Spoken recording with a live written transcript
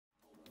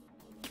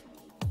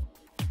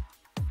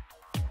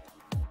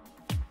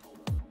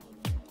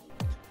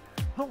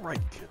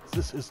Alright kids,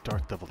 this is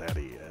Darth Devil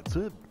Daddy. It's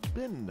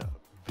been a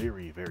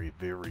very, very,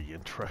 very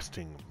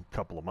interesting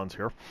couple of months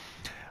here.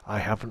 I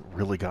haven't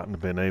really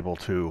been able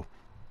to...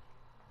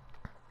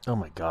 Oh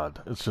my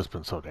god, it's just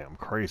been so damn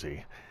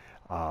crazy.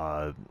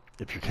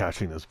 If you're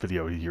catching this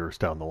video years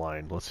down the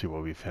line, let's see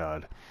what we've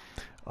had.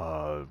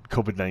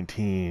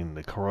 COVID-19,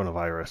 the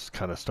coronavirus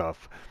kind of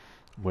stuff,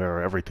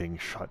 where everything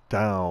shut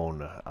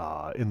down.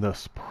 In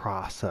this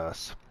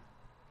process,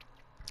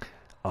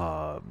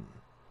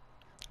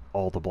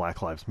 all the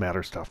Black Lives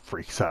Matter stuff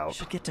freaks out.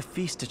 Should get to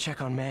Feast to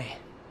check on May.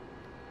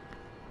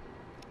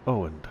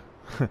 Oh, and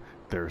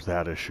there's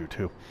that issue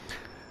too.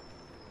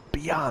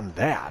 Beyond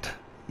that,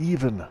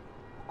 even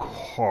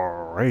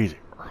crazier.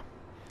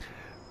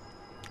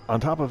 On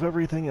top of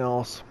everything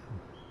else,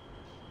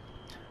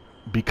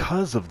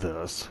 because of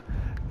this,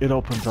 it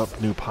opens up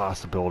new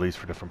possibilities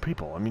for different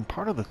people. I mean,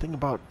 part of the thing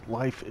about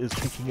life is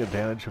taking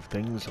advantage of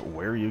things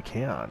where you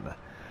can.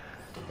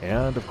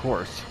 And, of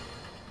course...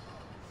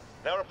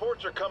 Now,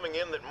 reports are coming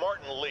in that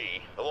Martin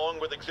Lee, along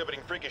with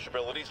exhibiting freakish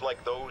abilities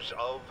like those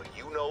of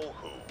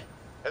you-know-who,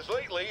 has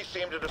lately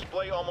seemed to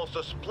display almost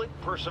a split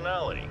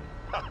personality.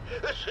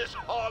 This is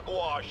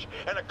hogwash,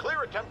 and a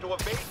clear attempt to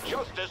evade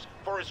justice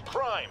for his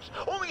crimes.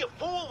 Only a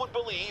fool would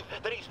believe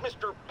that he's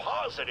Mr.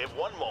 Positive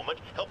one moment,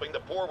 helping the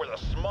poor with a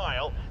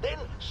smile, then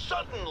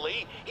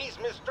suddenly he's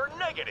Mr.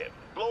 Negative,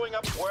 blowing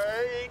up.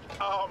 Wait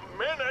a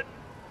minute,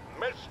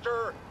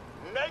 Mr.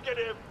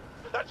 Negative.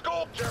 That's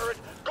gold, Jared.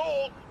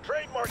 Gold.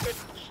 Trademark it.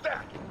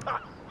 Stat.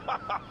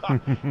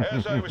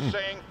 As I was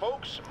saying,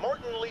 folks,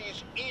 Martin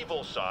Lee's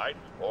evil side,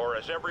 or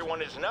as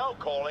everyone is now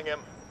calling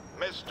him,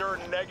 Mr.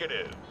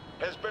 Negative,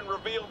 has been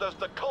revealed as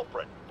the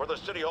culprit for the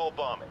City Hall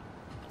bombing.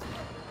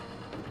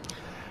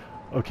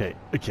 Okay,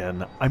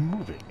 again, I'm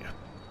moving.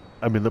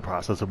 I'm in the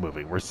process of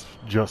moving. We're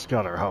just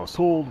got our house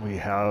sold. We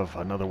have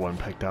another one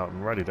picked out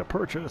and ready to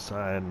purchase,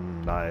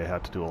 and I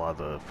had to do a lot of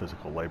the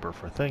physical labor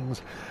for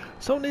things.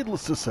 So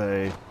needless to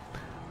say,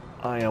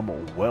 I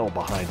am well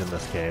behind in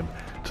this game,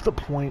 to the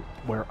point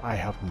where I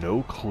have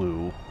no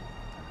clue.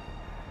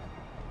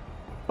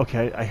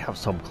 Okay, I have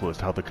some clue as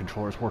to how the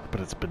controllers work, but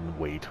it's been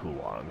way too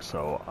long,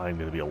 so I'm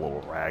going to be a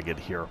little ragged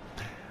here.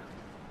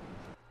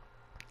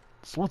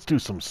 So let's do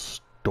some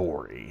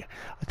story.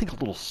 I think a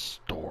little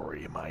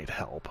story might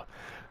help.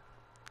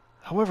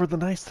 However, the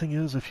nice thing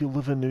is, if you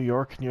live in New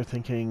York and you're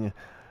thinking,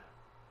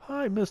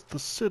 I missed the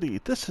city,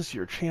 this is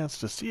your chance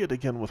to see it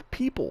again with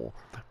people,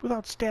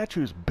 without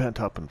statues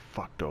bent up and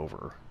fucked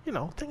over. You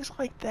know, things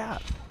like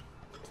that.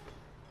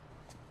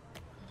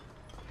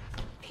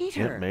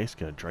 Peter! Aunt May's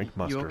gonna drink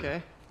mustard. You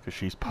okay? Because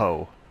she's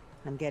Poe.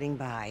 I'm getting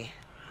by.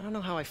 I don't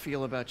know how I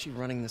feel about you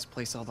running this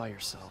place all by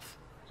yourself.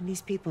 And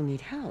these people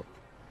need help.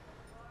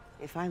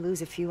 If I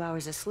lose a few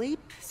hours of sleep,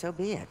 so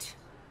be it.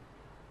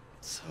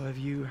 So have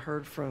you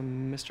heard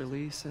from Mr.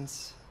 Lee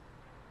since...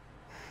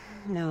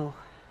 No.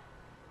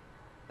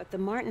 But the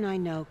Martin I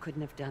know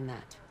couldn't have done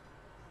that.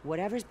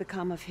 Whatever's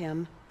become of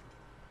him,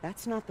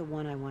 that's not the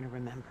one I want to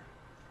remember.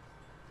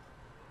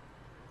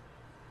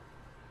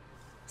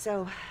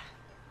 So,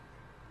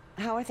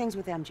 how are things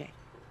with MJ?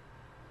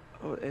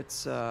 Oh,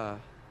 it's, well,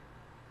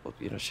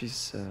 you know,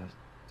 she's,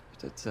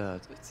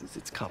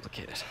 it's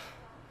complicated.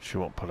 She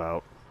won't put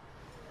out.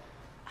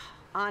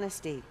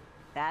 Honesty.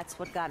 That's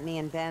what got me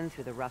and Ben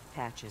through the rough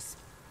patches.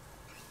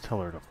 Tell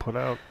her to put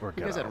out or get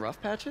You guys out. had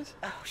rough patches?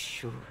 Oh,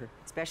 sure.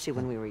 Especially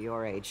when we were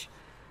your age.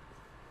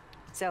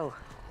 So,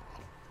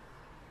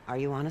 are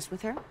you honest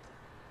with her?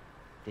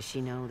 Does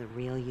she know the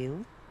real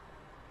you?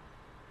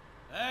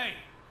 Hey,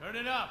 turn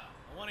it up.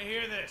 I want to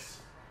hear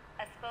this.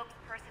 A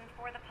spokesperson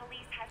for the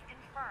police has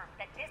confirmed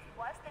that this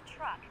was the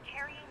truck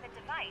carrying the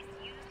device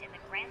used in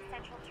the Grand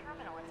Central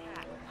Terminal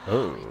attack.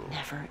 Oh. It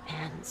never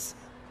ends.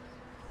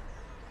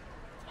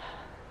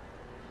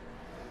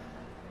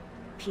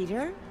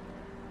 Peter?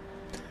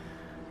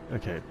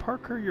 Okay,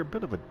 Parker, you're a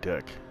bit of a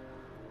dick.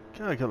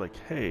 Gotta go like,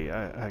 hey,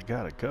 I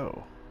gotta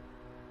go.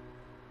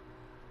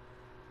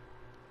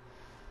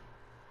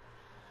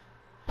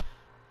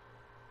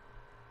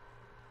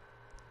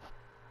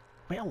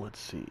 Well, let's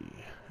see.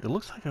 It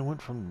looks like I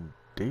went from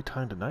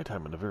daytime to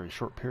nighttime in a very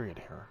short period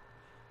here.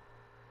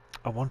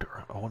 I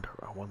wonder.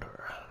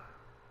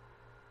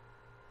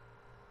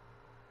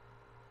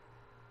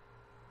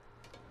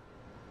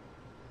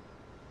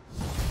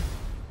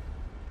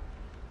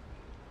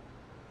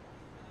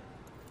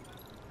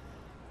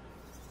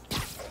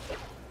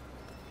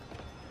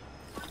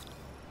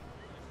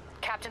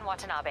 Captain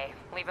Watanabe,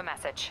 leave a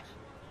message.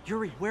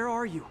 Yuri, where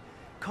are you?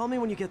 Call me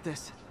when you get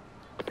this.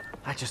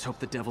 I just hope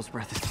the Devil's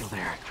Breath is still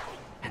there.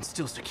 And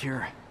still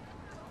secure.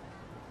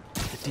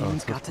 If the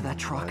demons got to that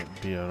truck,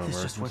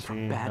 this just went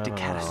from bad to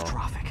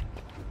catastrophic.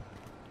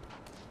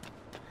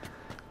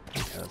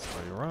 Okay, that's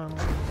how you run.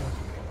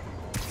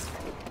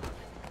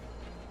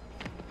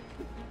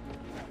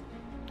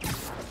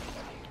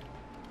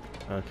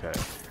 Okay.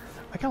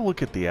 I gotta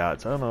look at the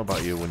ads. I don't know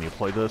about you when you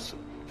play this,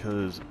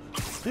 because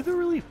they do a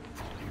really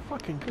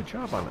fucking good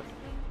job on it.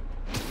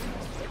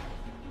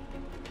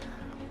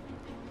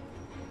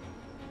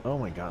 Oh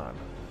my god.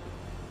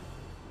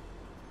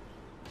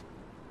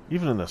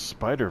 Even in the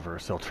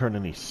Spider-Verse, they'll turn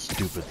any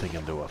stupid thing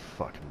into a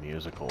fucking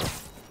musical.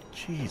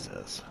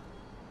 Jesus.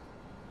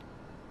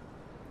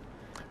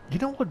 You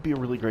know what would be a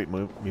really great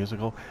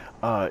musical?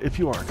 If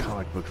you are a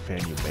comic book fan,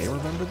 you may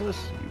remember this.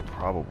 You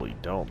probably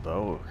don't,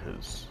 though,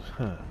 because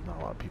not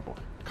a lot of people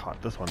caught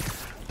this one.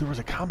 There was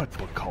a comic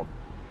book called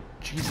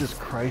Jesus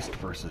Christ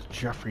versus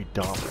Jeffrey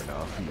Dahmer.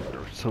 Now, if you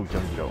are so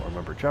young you don't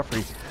remember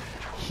Jeffrey,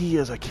 he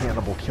is a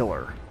cannibal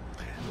killer.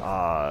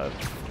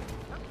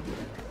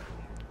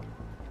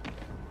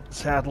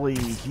 Sadly,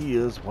 he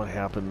is what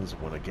happens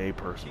when a gay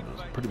person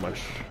is pretty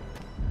much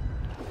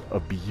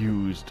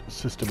abused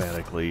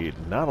systematically,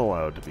 not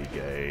allowed to be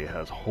gay,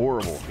 has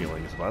horrible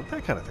feelings about it,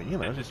 that kind of thing, you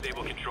know. Just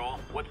stable control.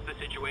 What's the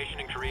situation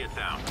in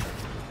Koreatown?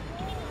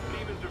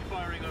 Demons are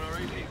firing on our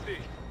APC.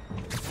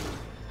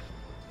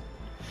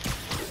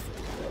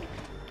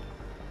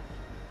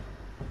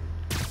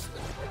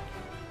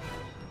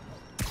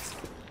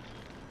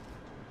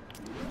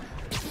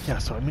 Yeah,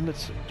 so I mean,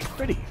 it's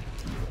pretty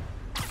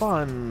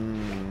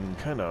fun,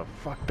 kind of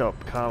fucked up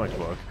comic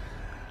book.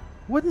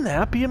 Wouldn't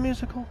that be a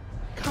musical?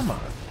 Come on.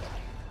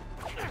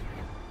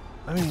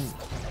 I mean,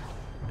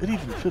 it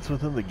even fits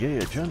within the gay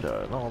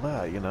agenda and all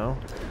that, you know?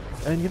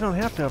 And you don't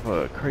have to have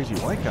a crazy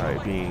white guy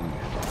being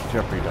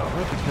Jeffrey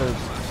Dahmer because,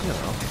 you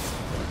know.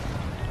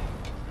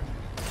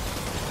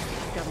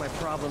 Got my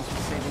problems with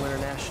Sable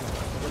International,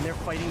 but when they're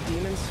fighting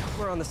demons,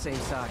 we're on the same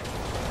side.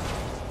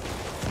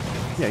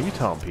 Yeah, you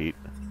tell him, Pete.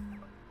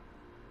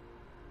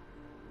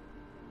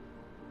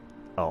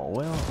 Oh,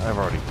 well, I've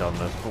already done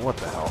this, but what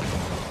the hell?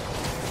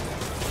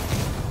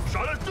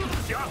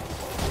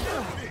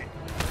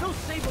 Those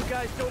Sable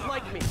guys don't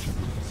like me,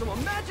 so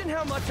imagine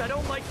how much I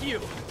don't like you.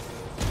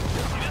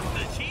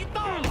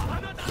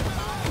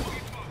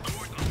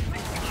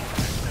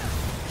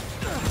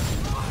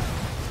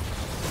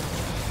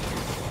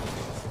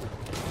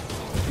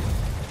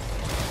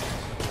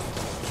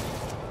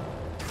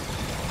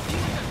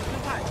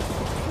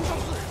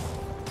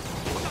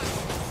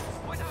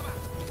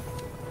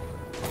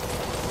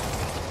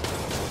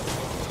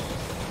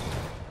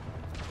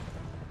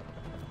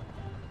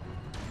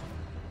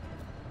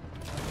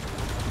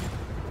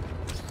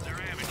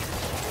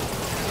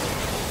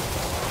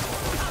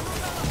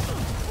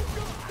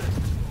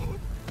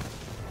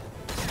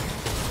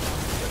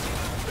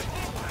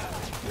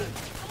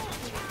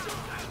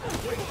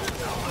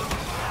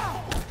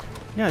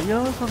 Yeah, you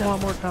know, this was a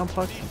lot more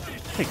complex.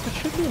 Hey, just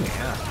shoot me in the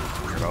ass,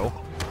 weirdo.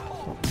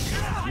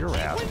 Your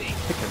ass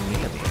kicking me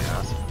in the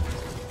ass.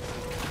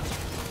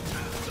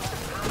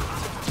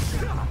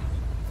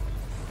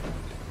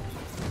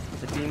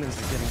 The demons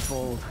are getting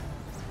bold.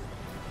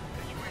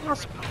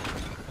 Awesome.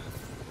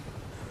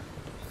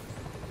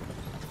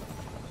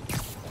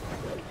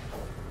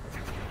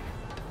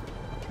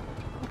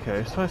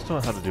 Okay, so I still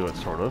know how to do it,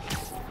 sort of.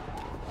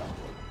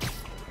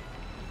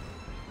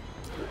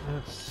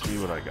 Let's see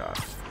what I got.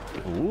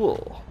 Ooh.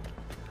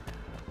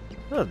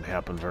 That doesn't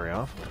happen very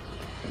often.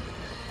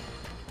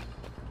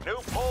 New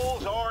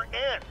polls are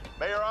in.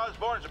 Mayor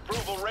Osborne's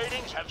approval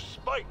ratings have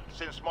spiked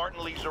since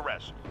Martin Lee's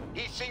arrest.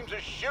 He seems a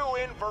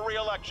shoo-in for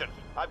re-election.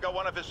 I've got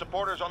one of his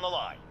supporters on the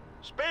line.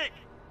 Speak!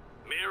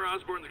 Mayor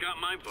Osborne's got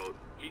my vote.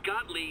 He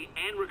got Lee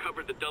and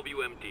recovered the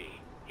WMD.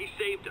 He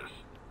saved us.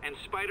 And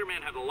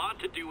Spider-Man had a lot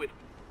to do with...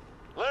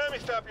 Let me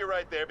stop you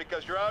right there,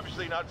 because you're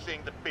obviously not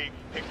seeing the big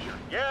picture.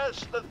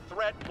 Yes, the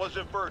threat was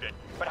averted,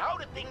 but how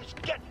did things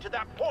get to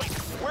that point?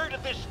 Where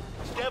did this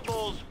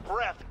devil's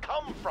breath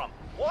come from?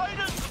 Why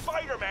does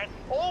Spider-Man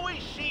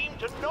always seem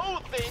to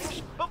know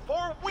things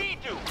before we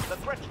do? The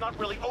threat's not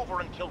really over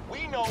until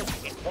we know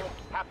it won't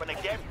happen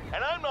again,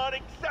 and I'm not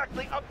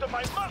exactly up to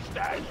my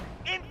mustache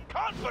in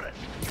confidence.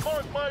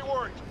 Mark my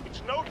words,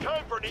 it's no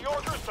time for New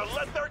Yorkers to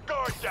let their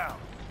guard down.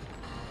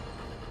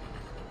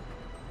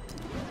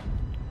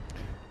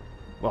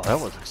 Well, that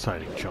was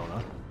exciting,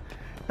 Jonah.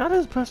 Not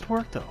his best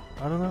work, though.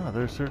 I don't know.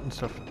 There's certain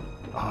stuff...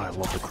 Oh, I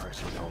love the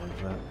Chrysler building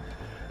for that.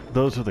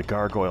 Those are the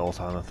gargoyles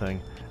on the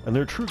thing. And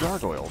they're true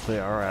gargoyles. They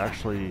are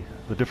actually...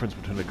 The difference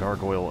between a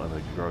gargoyle and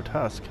a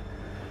grotesque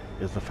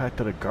is the fact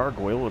that a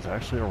gargoyle is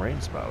actually a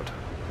rain spout.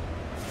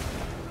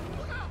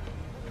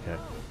 Okay.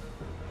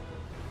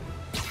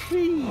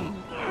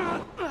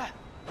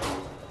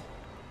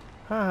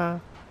 Haha.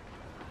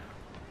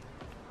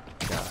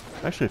 Yeah.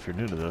 Actually, if you're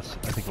new to this,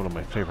 I think one of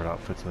my favorite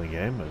outfits in the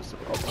game is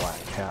a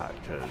black cat,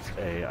 because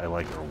A, I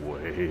like her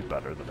way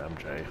better than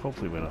MJ.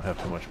 Hopefully we don't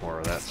have too much more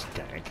of that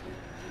skank.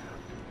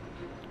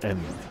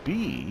 And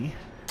B,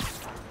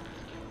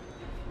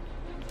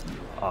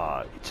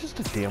 it's just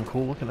a damn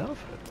cool looking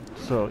outfit.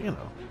 So, you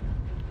know.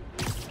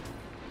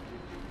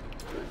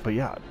 But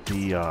yeah,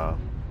 the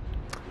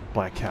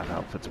black cat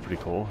outfit's pretty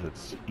cool.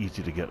 It's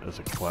easy to get as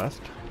a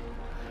quest.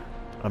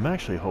 I'm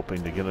actually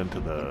hoping to get into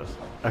the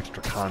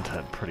extra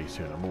content pretty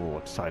soon. I'm a little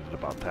excited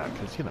about that,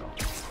 because, you know.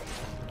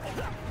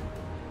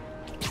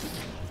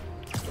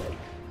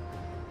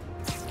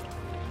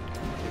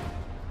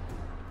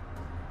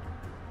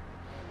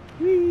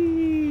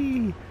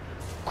 Whee!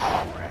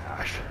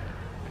 Crash.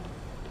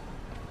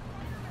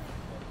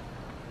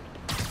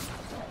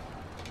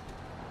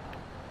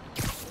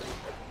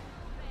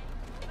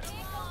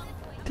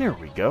 There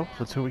we go.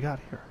 Let's see what we got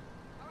here.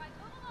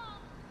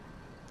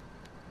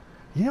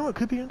 You know, it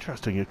could be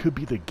interesting. It could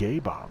be the gay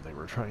bomb they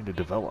were trying to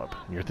develop.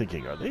 And you're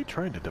thinking, are they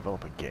trying to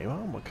develop a gay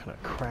bomb? What kind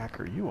of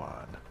crack are you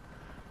on?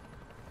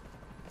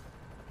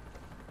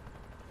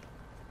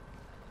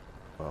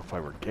 Well, if I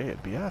were gay,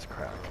 it'd be ass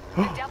crack.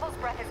 The Devil's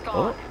Breath is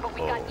gone, but we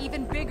got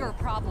even bigger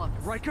problems.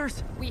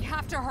 Rikers? We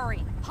have to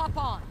hurry. Hop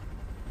on.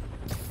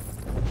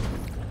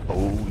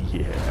 Oh,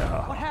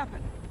 yeah. What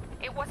happened?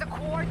 It was a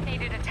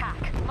coordinated attack.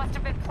 Must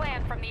have been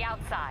planned from the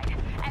outside.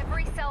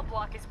 Every cell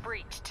block is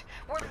breached.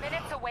 We're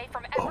minutes away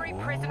from every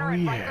prisoner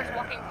and Rikers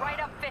walking right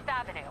up 5th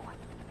Avenue.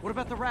 What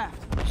about the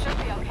raft? Should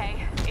be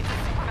okay. It's a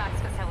supermax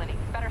facility.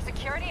 Better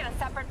security and a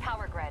separate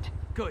power grid.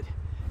 Good.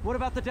 What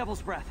about the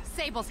Devil's Breath?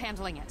 Sable's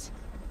handling it.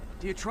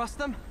 Do you trust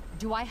them?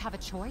 Do I have a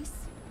choice?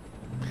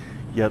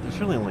 Yeah, there's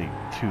really only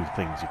 2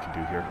 things you can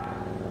do here.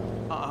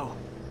 Uh-oh.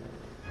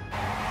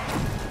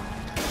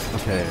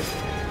 Okay.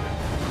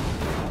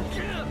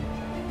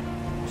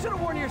 Should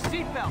have worn your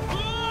seatbelt.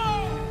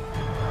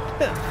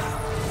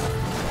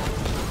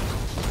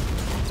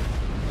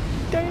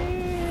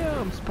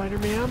 Damn,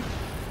 Spider-Man.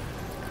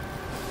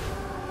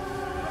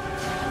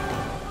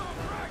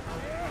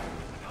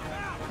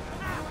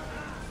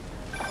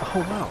 Oh,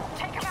 wow.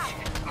 Take him out!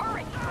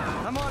 Hurry!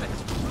 I'm on it.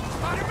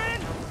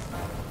 Spider-Man!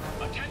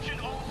 Attention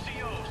all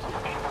COs.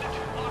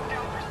 Institute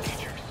lockdown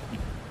procedures.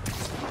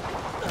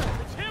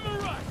 It's him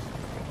or us!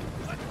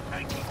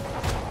 Thank you.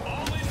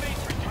 All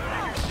inmates return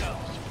to your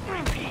cells.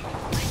 Repeat,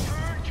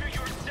 return to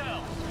your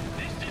cells.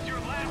 This is your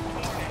last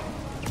warning.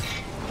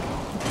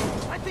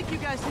 I think you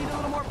guys need a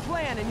little more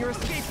plan in your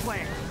escape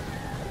plan.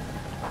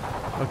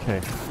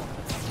 Okay.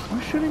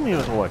 Who's shooting me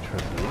with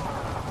electricity?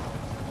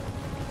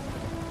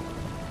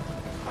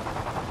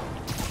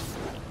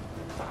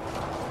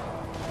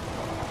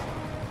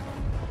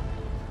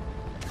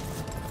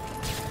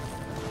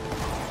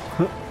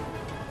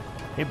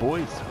 Hey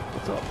boys,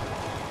 what's up?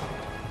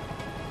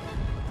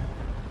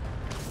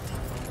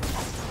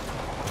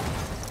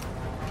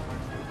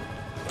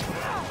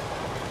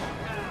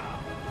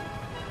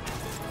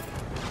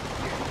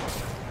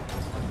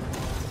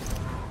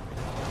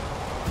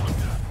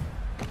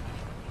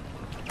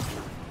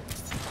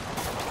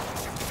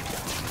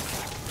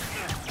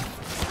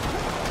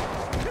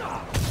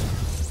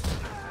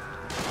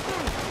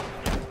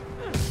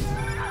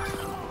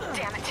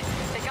 Damn it!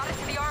 They got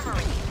into the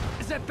armory.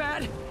 Is that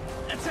bad?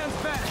 That sounds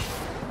bad.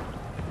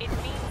 It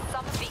means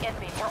some of the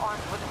inmates are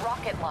armed with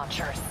rocket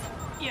launchers.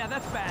 Yeah,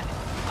 that's bad.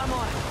 I'm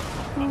on it.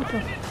 What the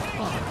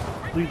fuck?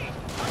 Please.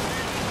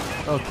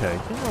 Okay,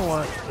 you know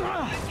what? I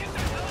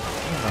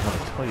don't know how to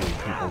tell you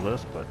people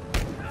this, but...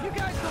 You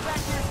guys go back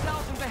to your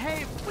cells and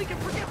behave. We can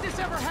forget this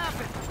ever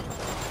happened.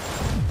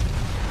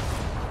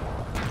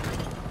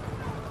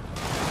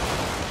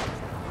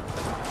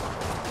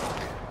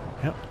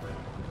 Yep.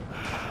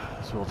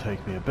 This will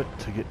take me a bit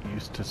to get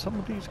used to some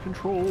of these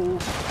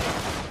controls.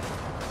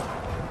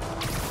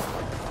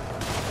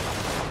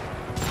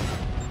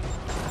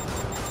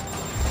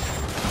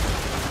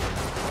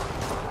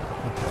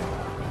 Okay.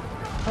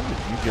 How did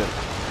you get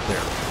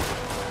there?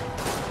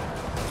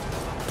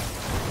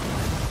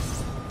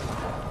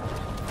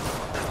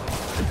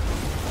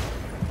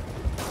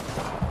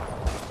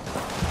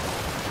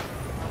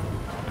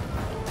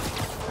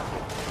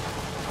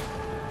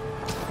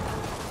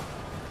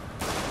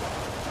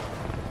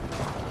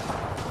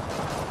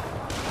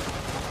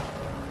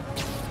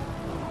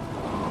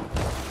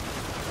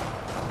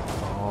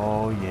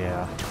 Oh,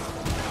 yeah.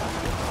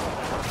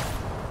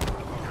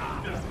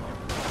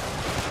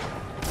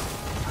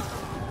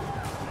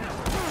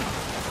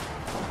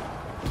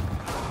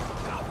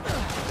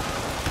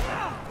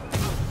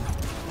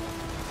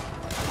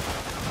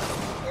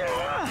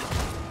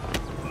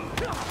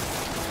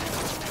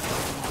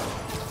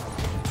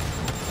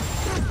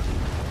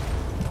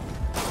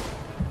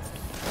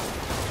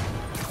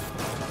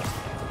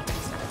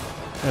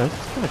 Yeah, this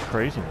is kind of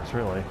craziness,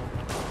 really.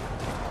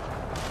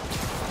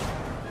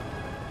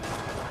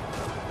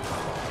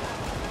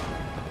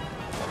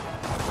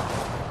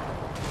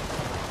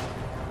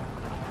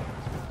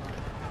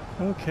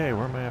 Okay,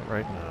 where am I at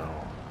right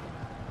now?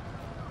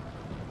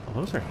 Oh,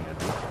 those are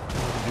handy.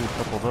 I'll do a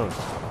couple of those.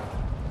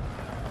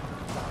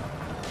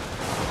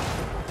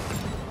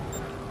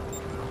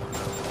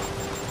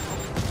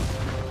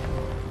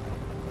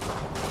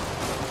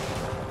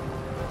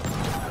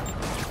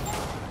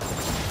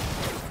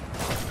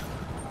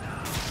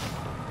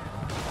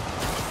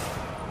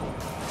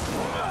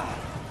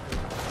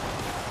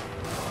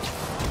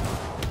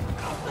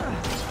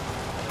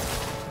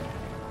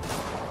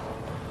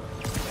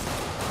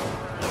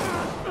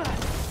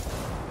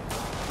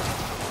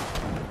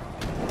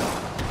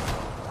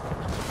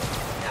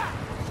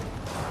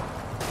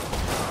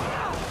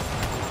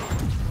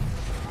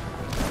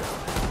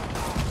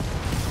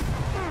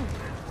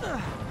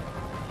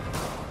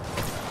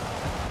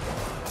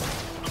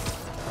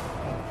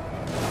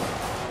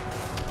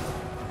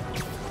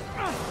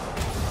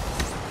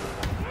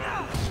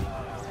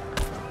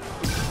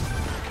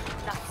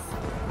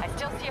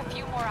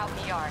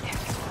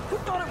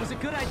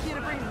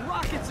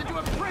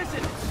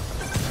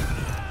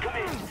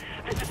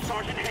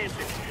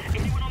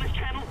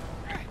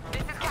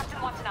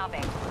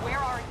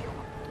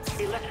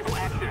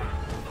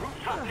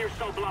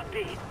 cell block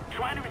D,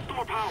 trying to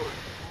restore power.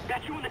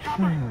 That you in the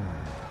chopper?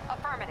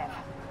 Affirmative.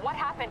 What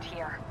happened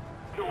here?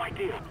 No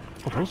idea.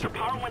 Oh, First the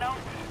power went out,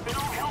 then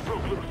all hell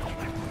broke loose.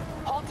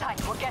 Hold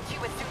tight. We'll get you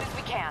as soon as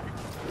we can.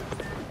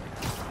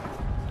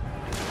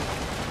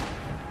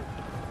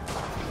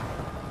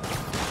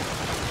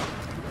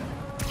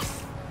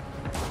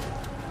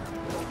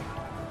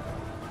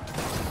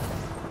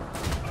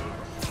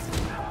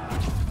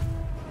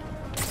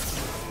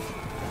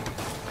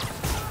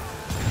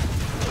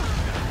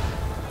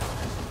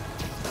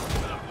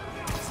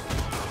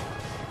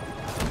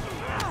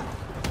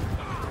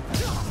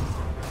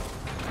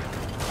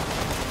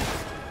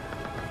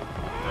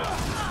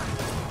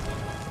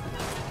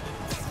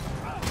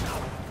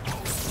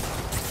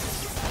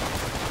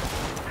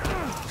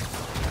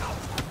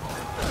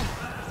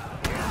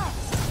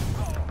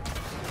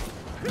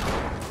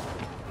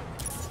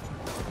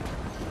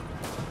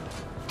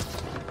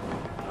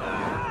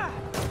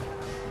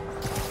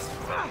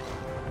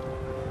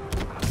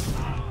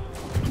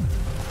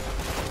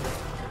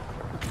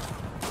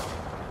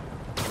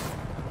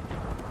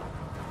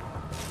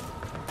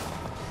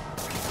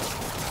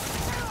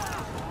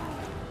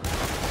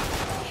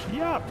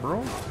 Yeah,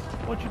 bro.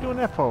 What you doing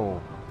that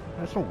for?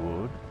 That's no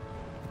wood.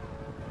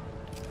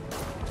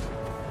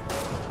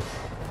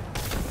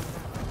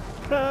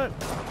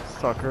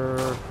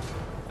 Sucker.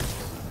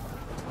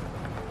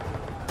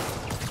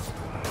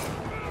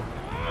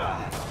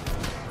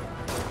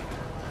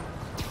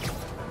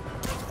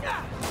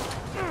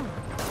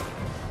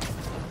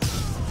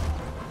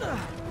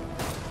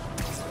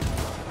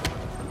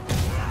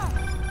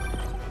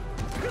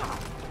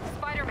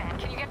 Spider-Man,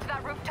 can you get to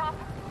that rooftop?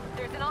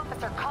 There's an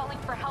officer calling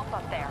for help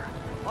up there.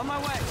 On my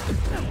way.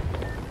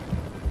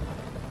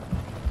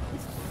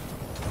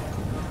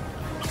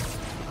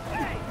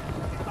 Hey!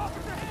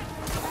 Officer hit!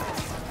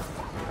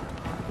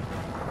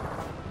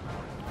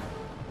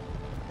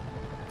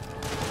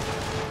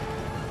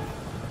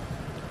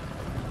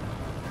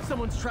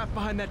 Someone's trapped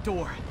behind that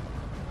door.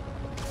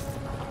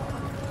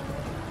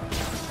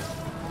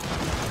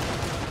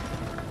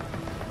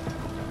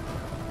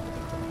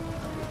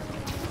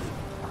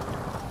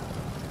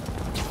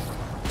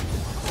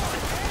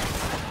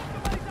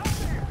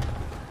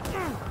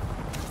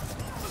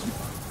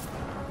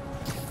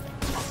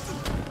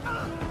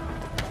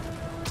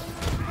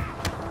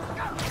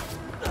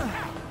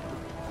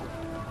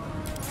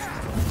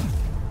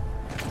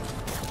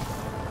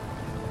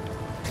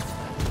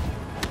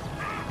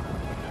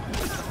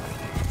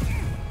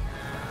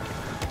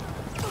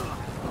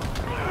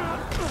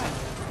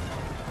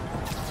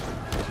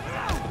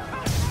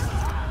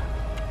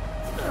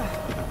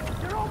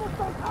 You're almost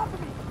on top of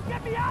me!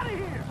 Get me out of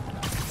here!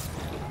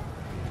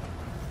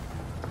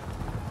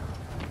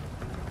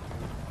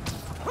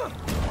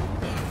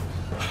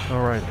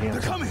 All right, hands.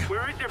 They're coming!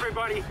 Where is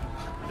everybody?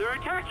 They're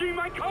attacking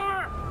my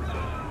car!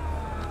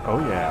 Oh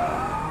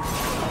yeah.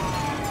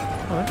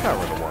 Oh, that got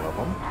rid of one of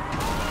them.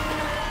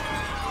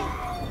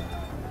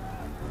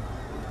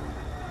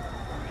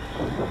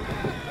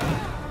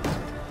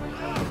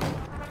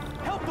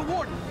 Help the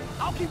warden!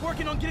 I'll keep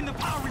working on getting the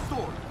power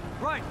restored.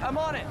 Right, I'm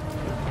on it.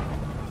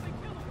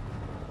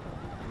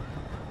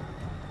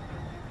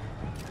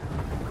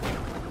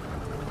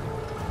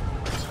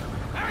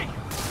 Hey!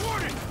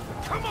 Warden!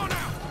 Come on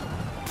out!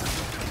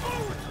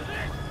 Over to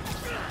this!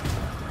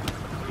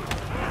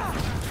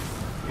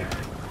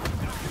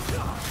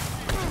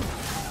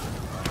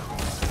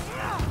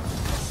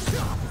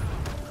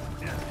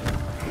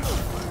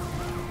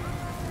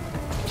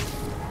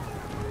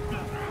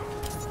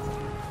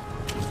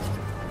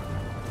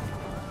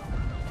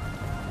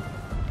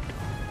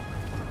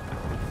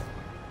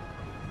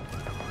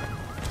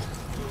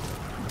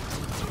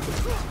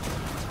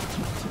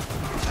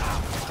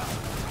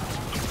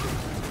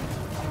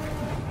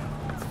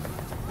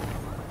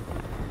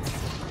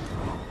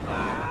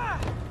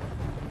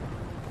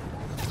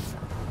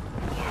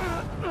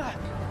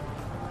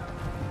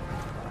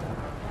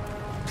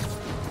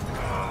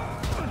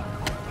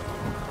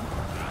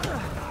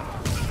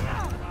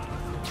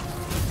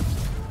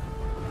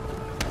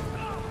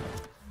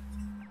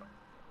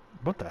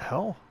 What the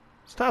hell?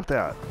 Stop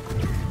that.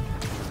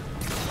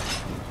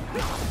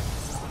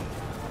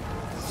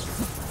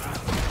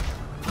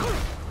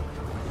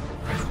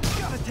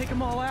 Gotta take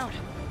them all out.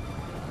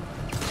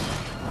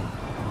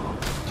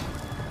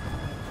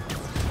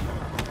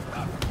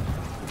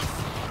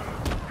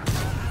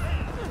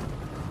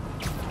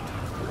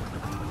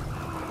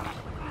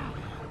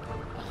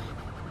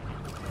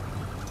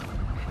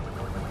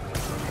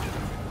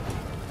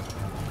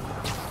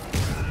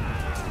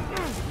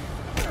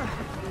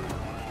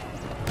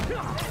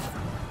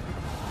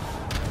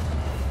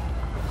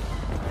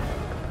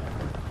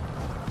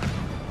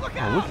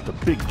 Oh, look at the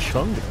big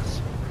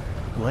chungus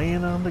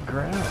laying on the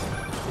ground.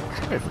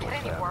 Could it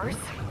get any worse?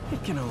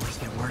 It can always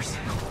get worse.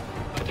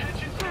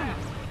 Attention staff!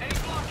 A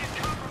block is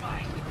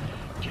compromised!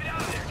 Get out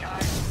of there,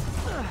 guys!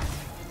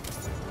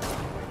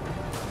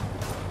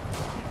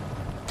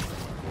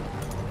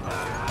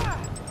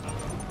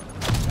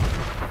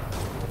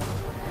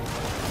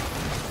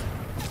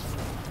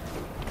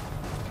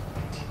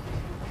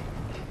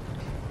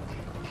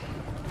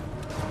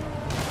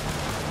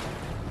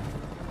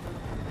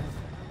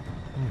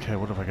 Okay,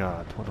 what have I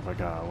got? What have I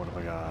got? What have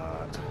I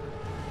got?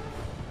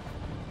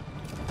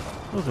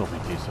 Those will be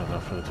decent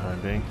enough for the time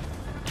being.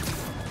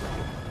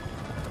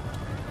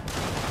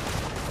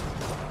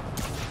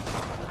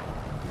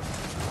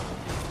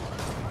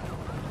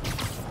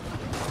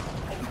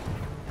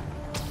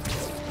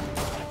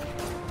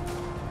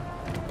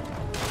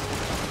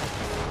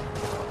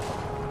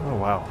 Oh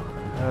wow,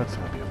 that's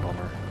gonna be a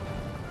bummer.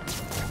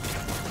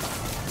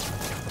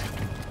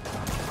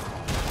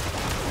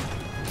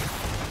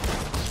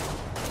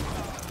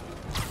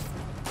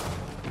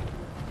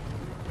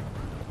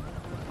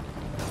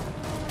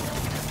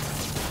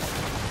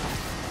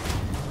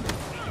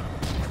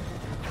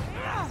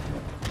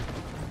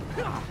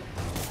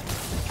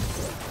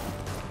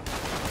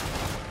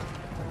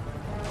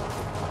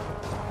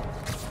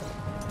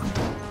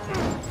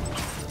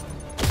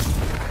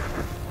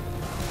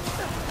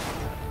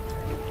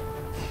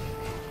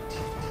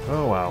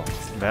 Oh wow,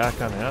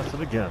 back on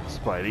acid again,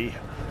 Spidey.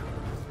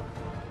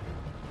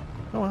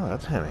 Oh wow,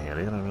 that's handy. I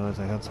didn't realize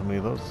I had so many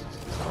of those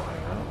still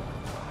hanging out.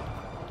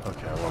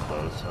 Okay, I love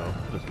those, so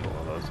just put one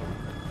of those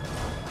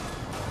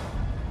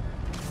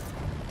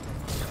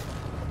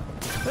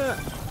in.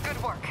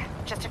 Good work.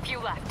 Just a few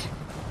left.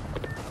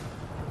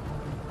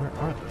 Where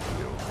are the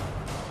few?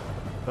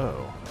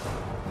 Oh.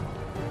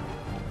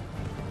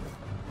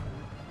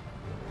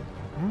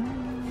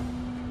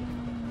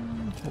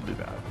 We'll do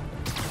that.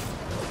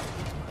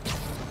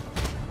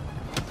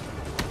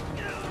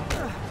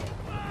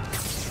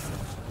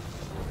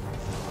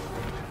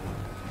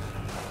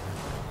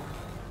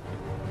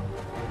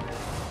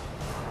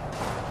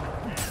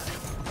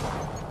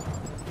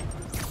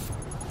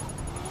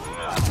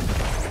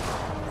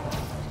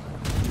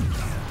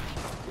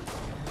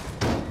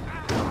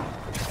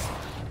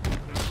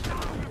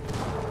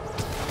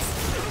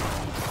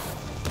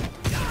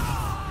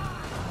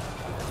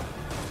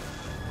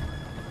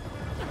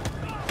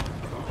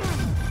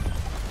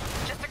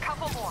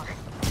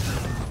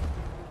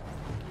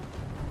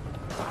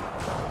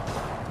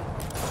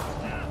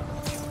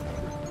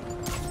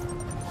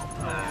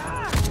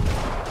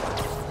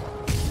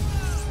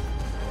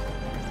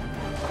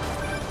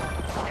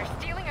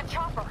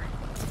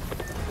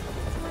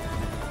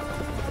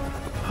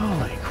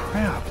 Holy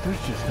crap,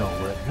 there's just no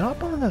letting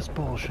up on this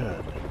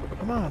bullshit.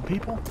 Come on,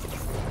 people.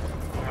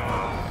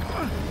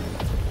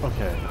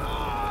 Okay.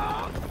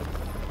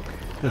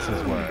 This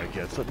is where it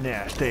gets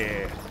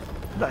nasty.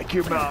 Like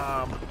your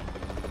mom.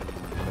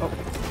 Oh.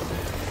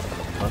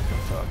 That's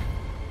gonna suck.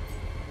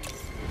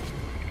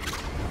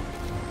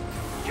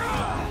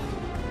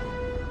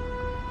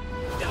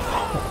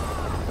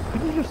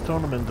 Couldn't you just throw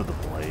them into the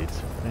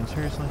blades? I mean,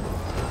 seriously?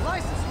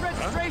 License and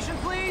registration,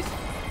 please.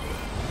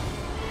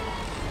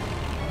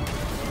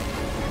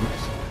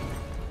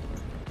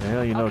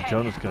 Yeah, you know, Okay,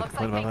 Jonah's gonna looks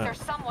complain like about things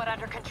that. are somewhat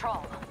under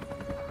control.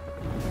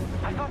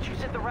 I thought you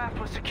said the raft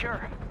was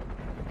secure.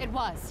 It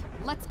was.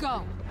 Let's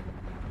go.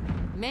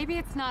 Maybe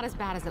it's not as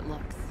bad as it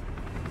looks.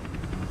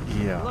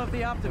 Yeah. Love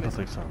the I optimism. don't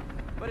think so.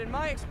 But in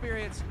my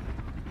experience,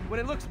 when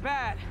it looks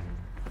bad,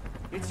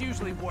 it's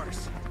usually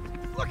worse.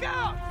 Look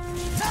out!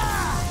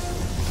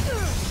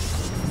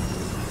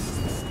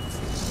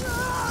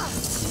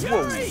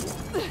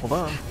 Whoa! Hold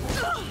on.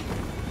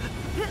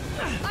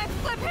 I'm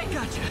flipping!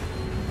 Gotcha.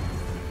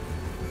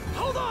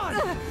 Hold on! I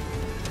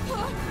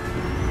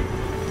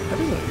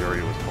didn't know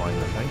Yuri was flying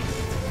that thing.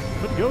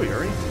 Good go,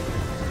 Yuri.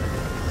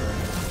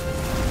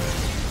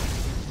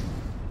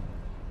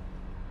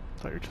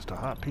 Thought you were just a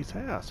hot piece of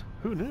ass.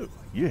 Who knew?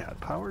 You had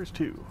powers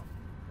too.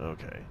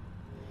 Okay.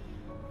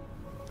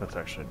 That's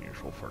actually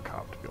unusual for a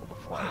cop to be able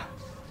to fly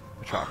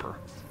a chopper.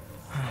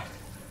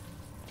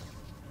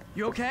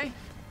 You okay?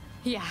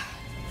 Yeah.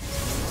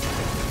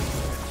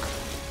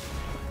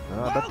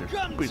 I bet there's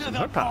Welcome to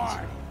the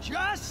bar.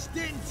 Just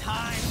in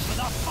time for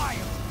the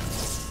fire.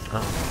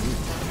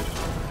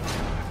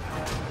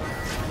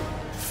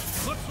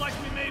 Looks like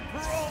we made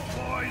parole,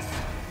 boys.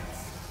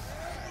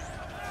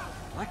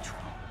 Electro,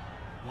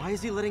 why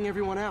is he letting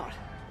everyone out?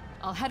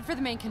 I'll head for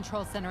the main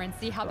control center and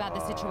see how bad the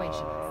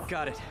situation is.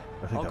 Got it.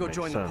 I think I'll that go makes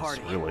join sense, the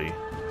party. really.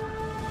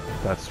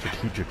 That's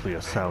strategically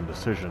a sound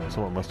decision.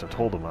 Someone must have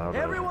told him how to...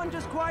 Everyone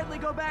just quietly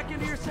go back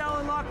into your cell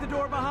and lock the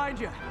door behind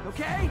you,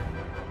 okay?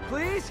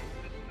 Please?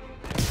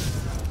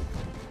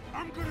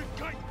 I'm gonna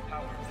cut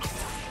power.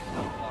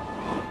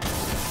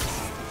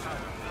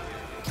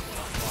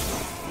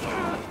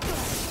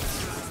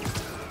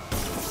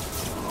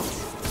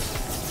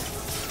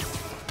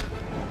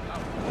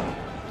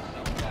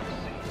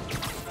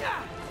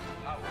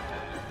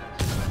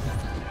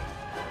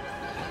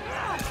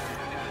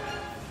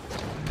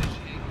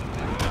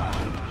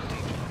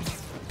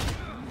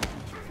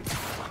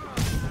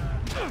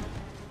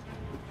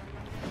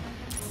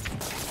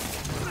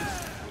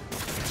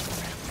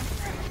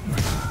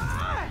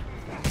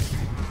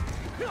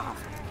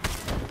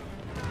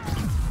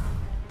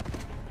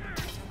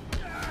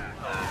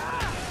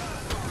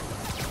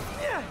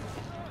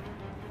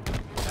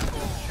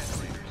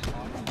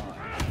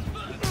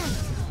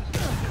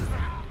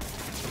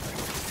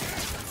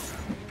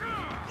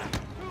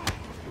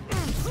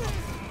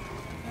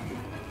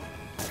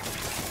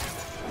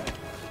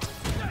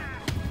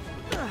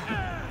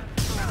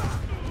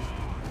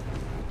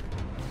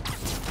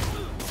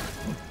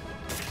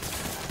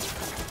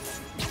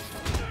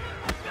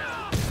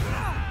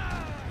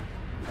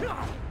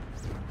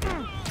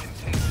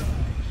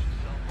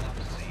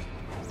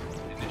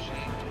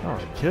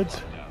 Alright,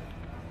 kids.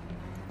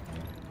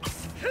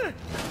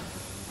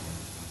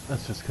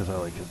 That's just because I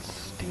like it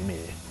steamy.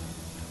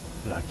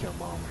 Like your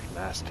mom's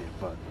nasty,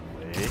 but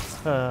wait.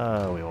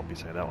 We won't be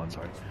saying that one,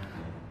 sorry.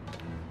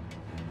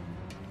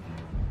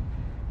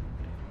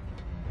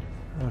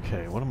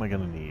 Okay, what am I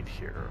gonna need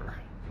here?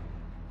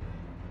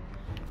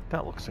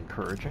 That looks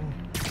encouraging.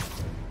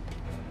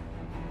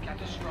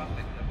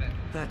 Catastrophic event.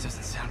 That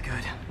doesn't sound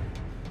good.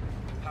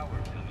 Power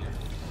failure.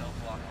 Cell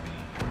block B.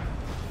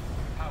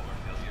 Power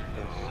failure.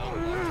 Cell block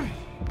B.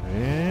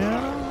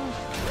 And...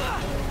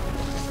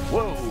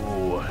 Whoa!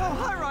 Oh,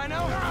 hi, Rhino!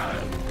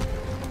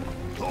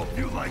 Hope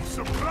you like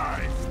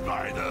surprise,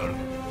 Spider!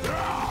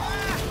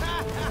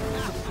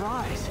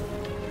 Surprise?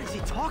 What is he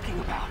talking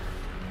about?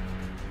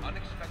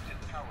 Unexpected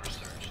power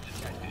surge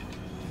detected.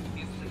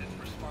 Incident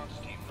response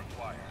team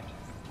required.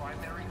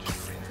 Primary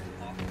generator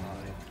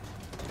offline.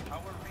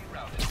 Power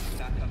rerouted to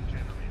backup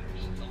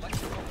generators.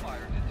 Electrical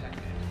fire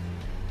detected.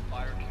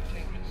 Fire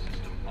containment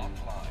system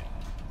offline.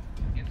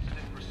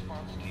 Incident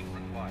response team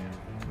required.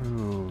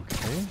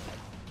 Okay.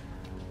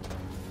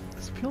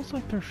 This feels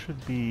like there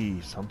should be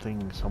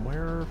something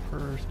somewhere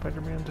for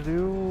Spider-Man to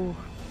do.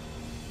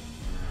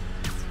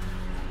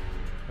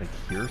 Like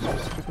here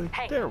specifically?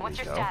 Hey, there what's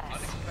we your go.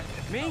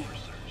 status? Me?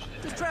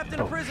 Just trapped in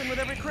a prison with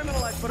every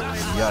criminal I put away.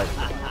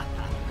 Yeah.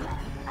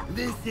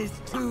 This is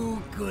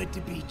too good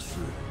to be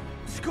true.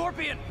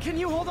 Scorpion, can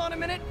you hold on a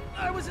minute?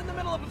 I was in the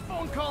middle of a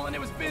phone call and it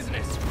was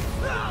business.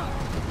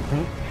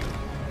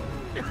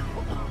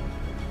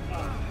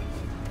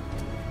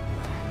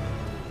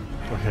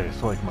 Okay,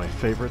 so like my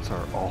favorites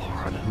are all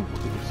running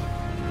loose.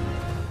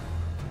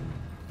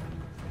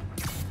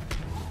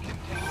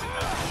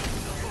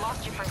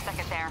 Lost you for a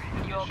second there.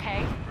 You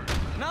okay?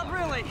 Not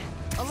really.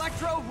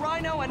 Electro,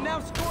 Rhino, and now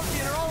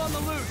Scorpion are all on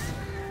the loose.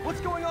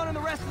 What's going on in the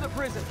rest of the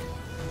prison?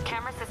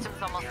 Camera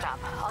system's almost up.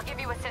 I'll give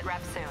you a sit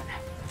rep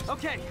soon.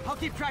 Okay, I'll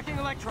keep tracking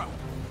Electro.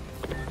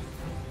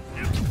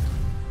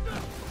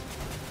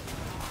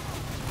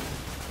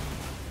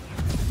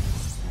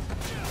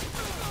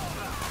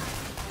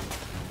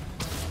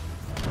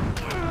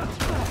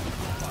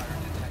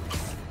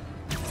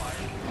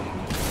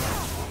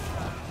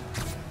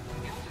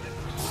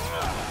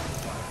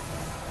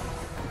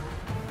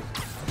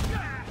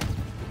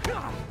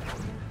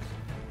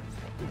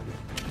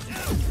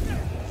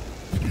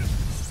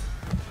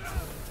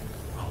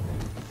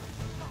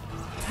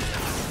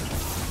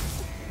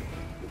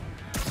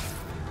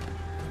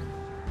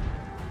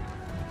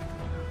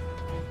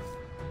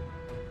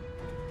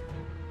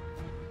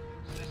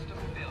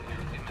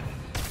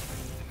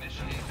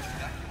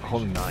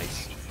 Oh,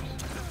 nice.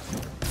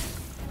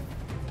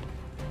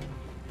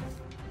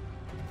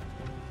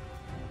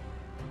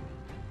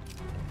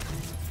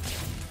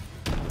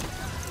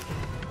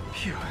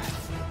 Phew.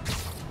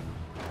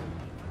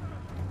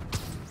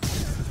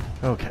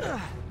 Okay.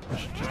 I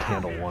should just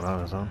handle one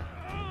on his own.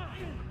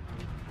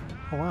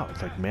 Oh wow,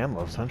 it's like Man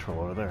Love Central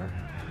over there.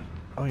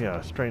 Oh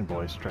yeah, strain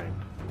boys, strain.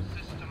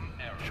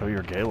 Show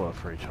your gay love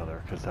for each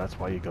other, because that's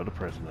why you go to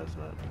prison,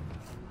 isn't it?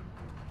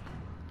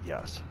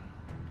 Yes.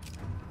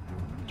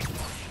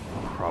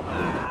 Probably.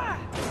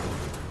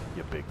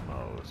 You big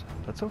mows.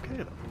 That's okay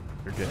though.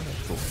 You're gay,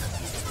 that's cool.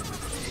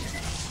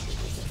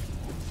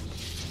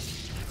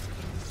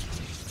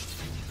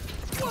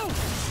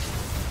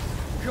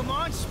 Whoa! Come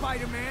on,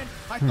 Spider-Man!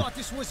 I thought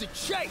this was a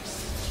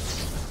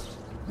chase!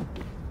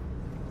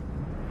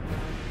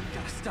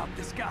 Gotta stop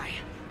this guy.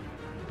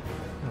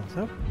 What's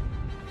up?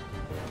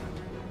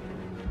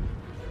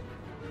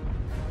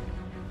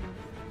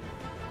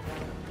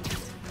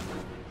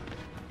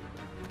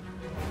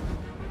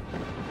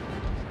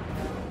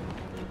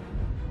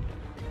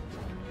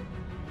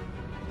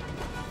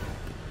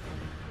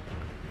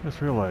 Just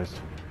realized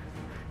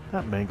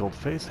that mangled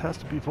face has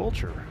to be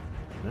Vulture.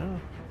 Yeah.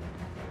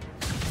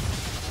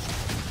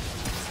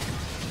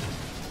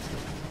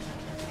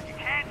 You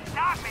can't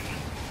stop me!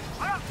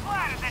 But I'm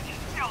flattered that you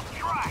still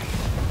try!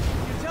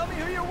 You tell me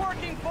who you're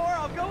working for,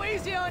 I'll go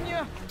easy on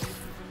you.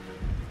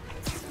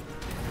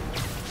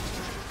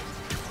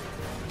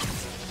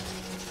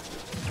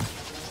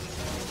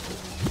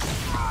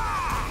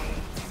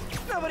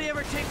 Nobody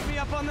ever takes me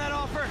up on that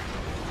offer.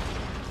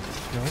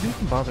 Yeah, why do you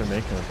even bother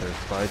making it there,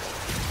 Spike?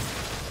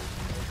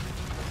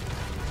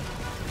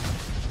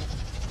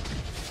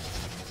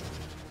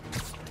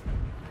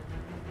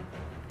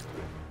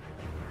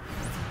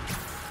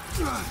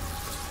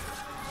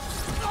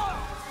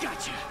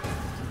 Gotcha!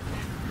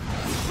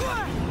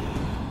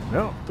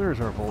 No, there's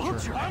our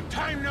Vulture. Long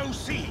time no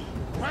see!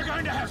 We're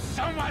going to have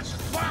so much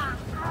fun!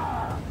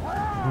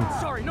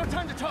 Sorry, no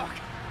time to talk.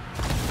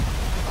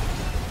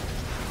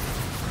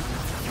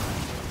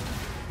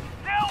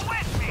 Still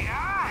with me,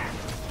 huh?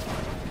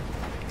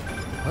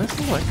 Why is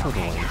the Electro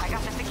Okay, going? I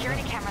got the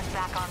security cameras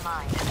back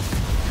online.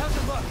 How's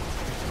it look?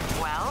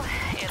 Well,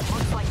 it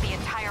looks like the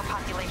entire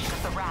population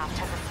of the raft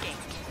has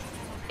escaped,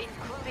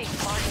 including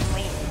Martin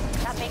Lee.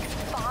 That makes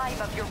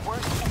 5 of your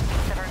worst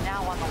enemies that are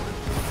now on the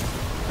loose.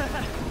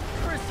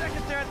 For a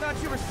second there, I thought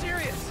you were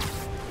serious.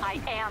 I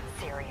am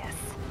serious.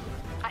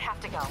 I have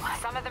to go.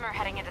 Some of them are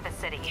heading into the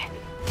city.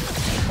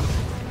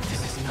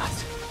 This is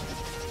nuts.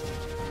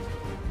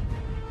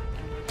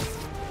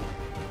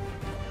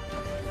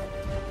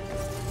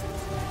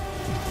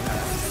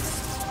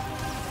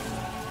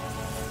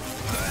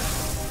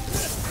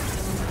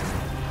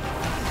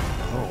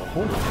 Oh,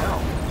 holy cow.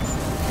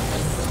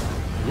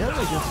 Yeah,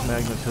 I guess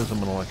magnetism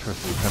and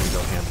electricity kind of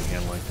go hand in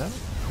hand like that.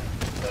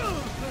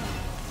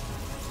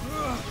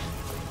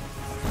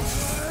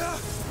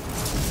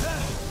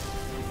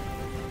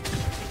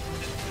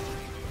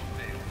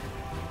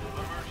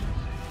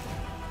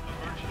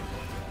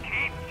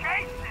 Keep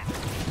chasing!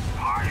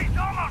 Party's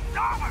almost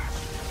over!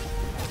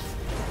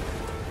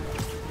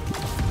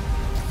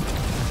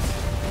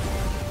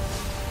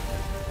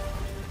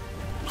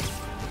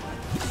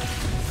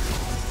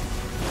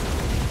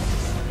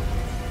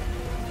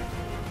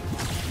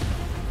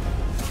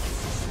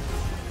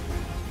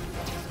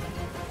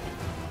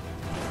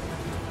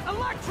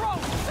 Electro,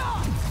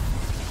 stop!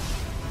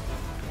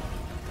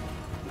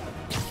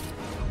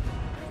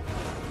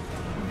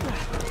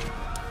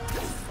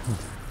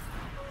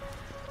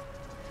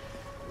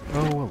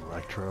 Oh,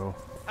 Electro.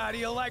 How do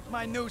you like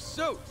my new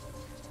suit?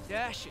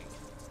 Dashing.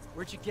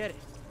 Where'd you get it?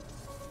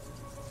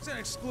 It's an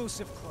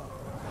exclusive club.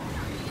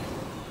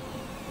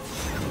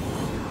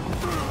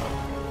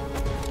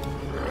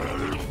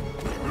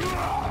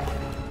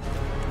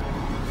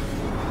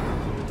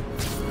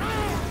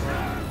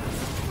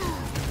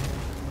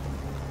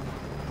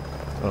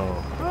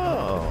 Oh.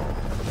 Oh.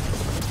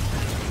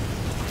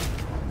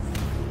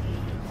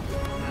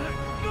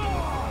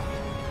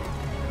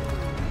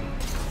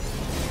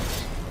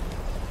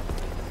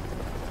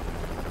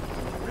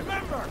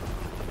 Remember,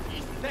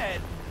 he said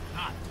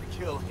not to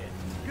kill him.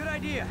 Good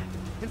idea.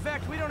 In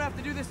fact, we don't have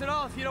to do this at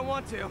all if you don't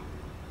want to.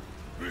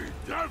 We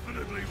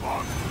definitely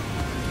want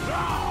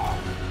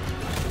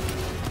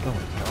Oh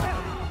my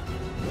god.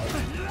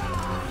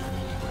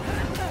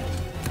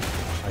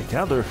 I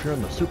gather if you're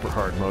in the super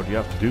hard mode, you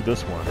have to do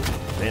this one.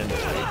 Man.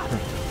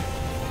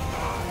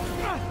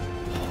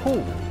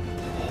 Holy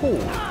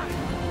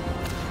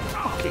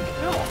fucking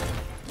hell.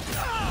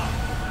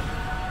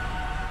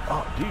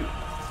 Oh, dude.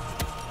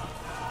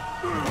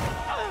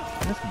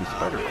 This could be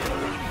Spider-Man.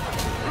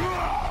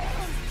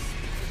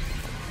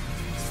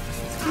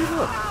 See,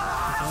 look.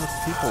 Those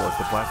people at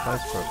the Black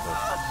Lives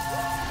protest.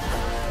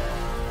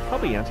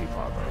 Probably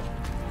Antifa, though.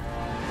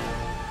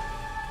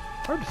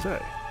 Hard to say.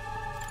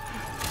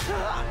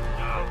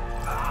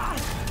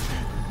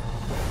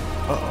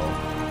 Uh-oh.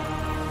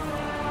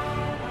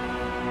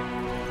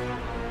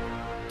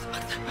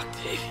 Dr.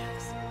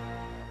 Octavius.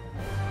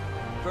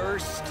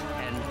 First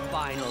and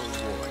final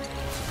warning.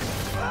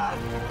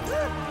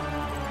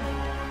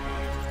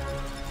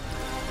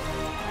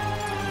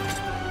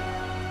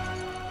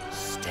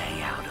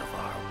 Stay out of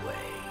our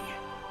way.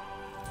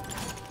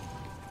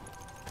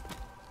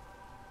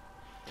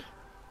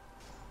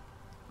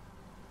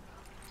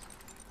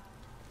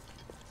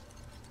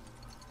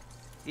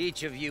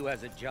 Each of you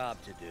has a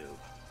job to do.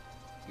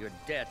 Your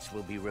debts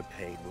will be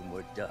repaid when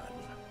we're done.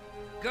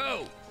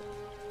 Go!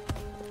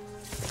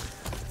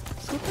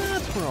 So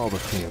that's where all the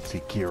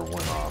fancy gear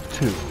went off,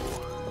 too.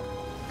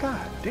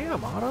 God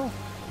damn, Otto.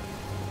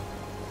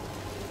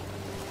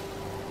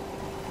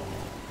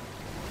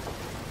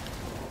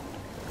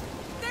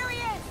 There he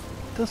is!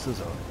 This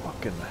is a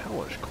fucking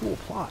hellish cool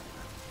plot.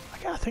 I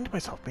gotta think to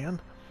myself, man.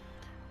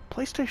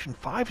 PlayStation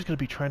 5 is gonna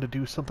be trying to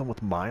do something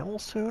with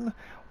Miles soon.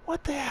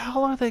 What the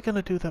hell are they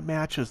gonna do that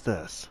matches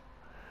this?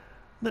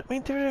 I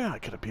mean, they're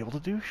not gonna be able to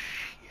do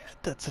shit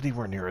that's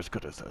anywhere near as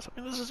good as this. I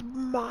mean, this is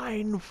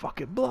mind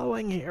fucking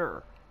blowing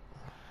here.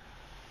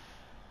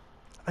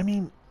 I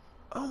mean,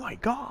 oh my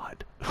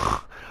god.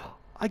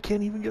 I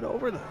can't even get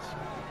over this.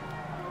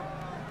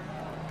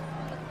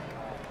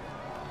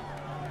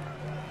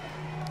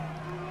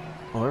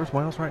 Well, there's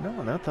Miles right now,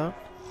 and that thought.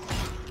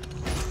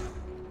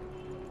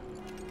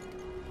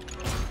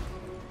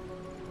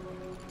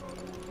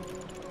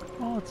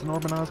 Oh, it's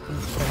Norman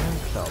Osborn's fan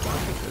cell.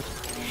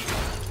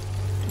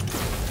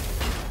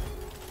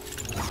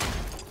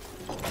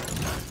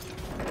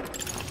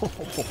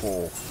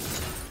 Oh,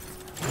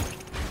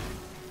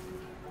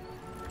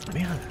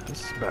 man,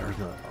 this is better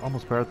than,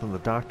 almost better than the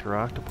Dr.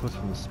 Octopus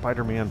from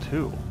Spider-Man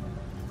 2.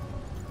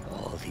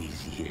 All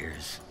these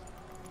years.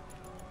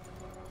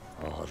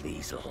 All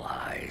these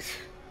lies.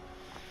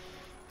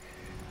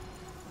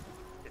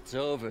 It's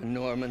over,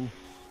 Norman.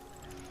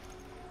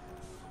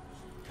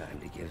 Time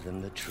to give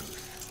them the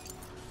truth.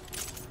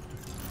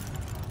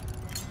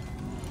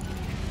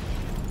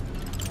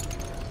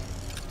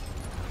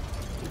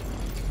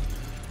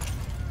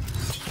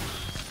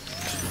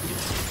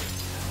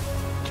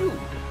 Dude.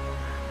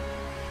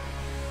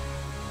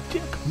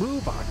 Dick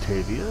move,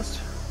 Octavius.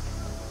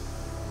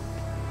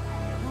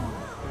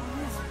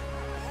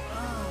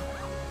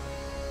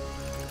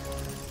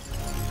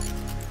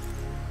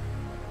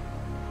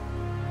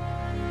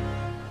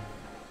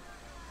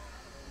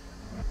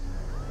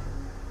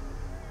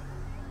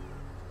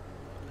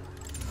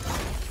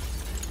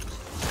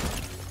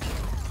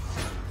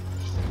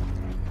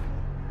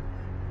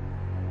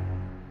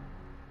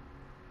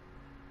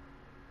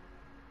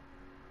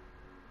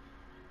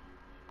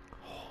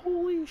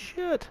 Holy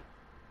shit.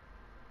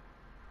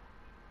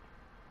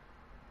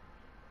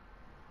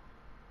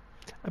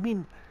 I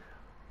mean,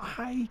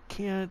 I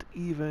can't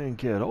even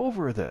get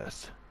over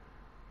this.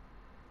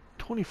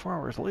 24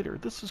 hours later,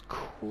 this is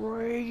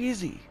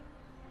crazy.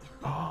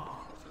 Oh.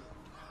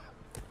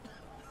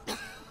 This is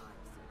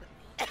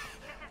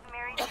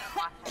Mary Jane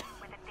Watson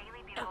with a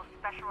Daily Bugle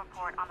special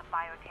report on the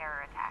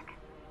bioterror attack.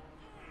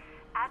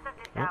 As of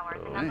this hour,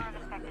 the number of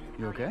affected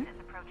civilians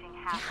is approaching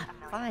half a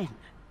million. Fine.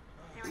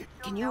 There is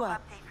still Can no you,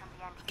 update from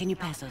the NTC can you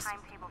on pass the those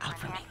timetable out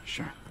for an me?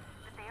 antidote,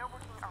 but they are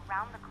working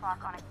around the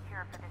clock on a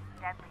cure for this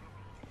deadly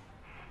disease.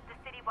 The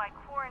citywide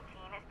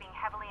quarantine is being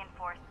heavily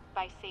enforced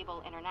by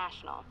Sable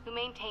International, who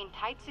maintain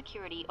tight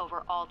security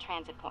over all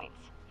transit points.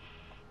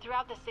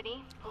 Throughout the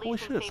city,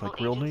 police and Sable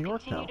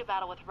agents continue to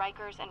battle with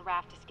Rikers and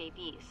Raft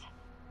escapees.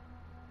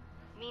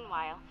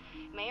 Meanwhile,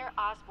 Mayor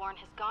Osborn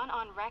has gone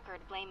on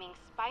record blaming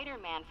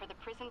Spider-Man for the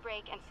prison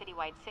break and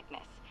citywide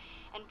sickness,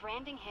 and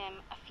branding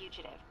him a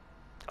fugitive.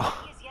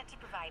 He is yet to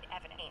provide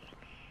evidence,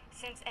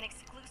 since an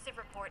exclusive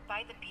report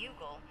by the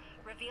Bugle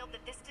revealed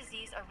that this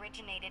disease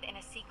originated in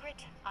a secret,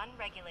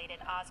 unregulated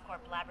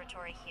Oscorp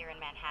laboratory here in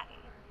Manhattan.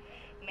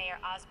 Mayor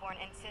Osborn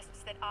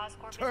insists that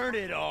Oscorp is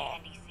working with the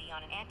NDC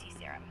on an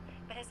anti-serum,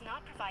 but has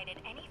not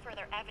provided any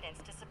further evidence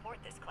to support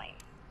this claim.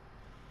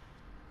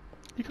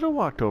 You could have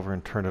walked over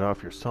and turned it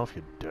off yourself,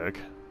 you dick.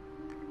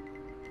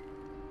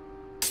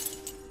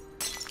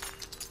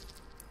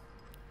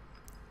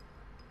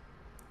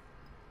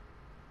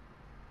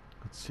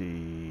 Let's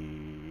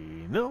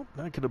see. No,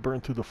 not gonna burn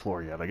through the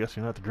floor yet. I guess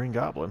you're not the Green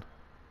Goblin.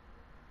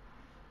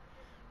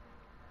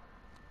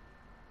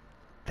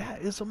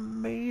 That is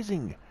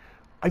amazing.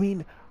 I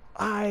mean,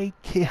 I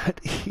can't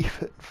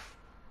even...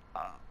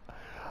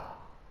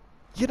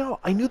 you know,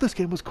 I knew this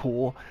game was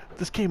cool.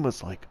 This game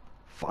was, like,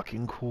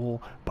 fucking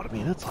cool. But, I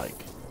mean, it's like...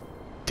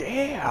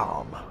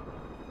 damn!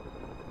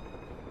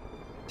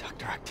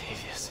 Dr.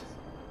 Octavius.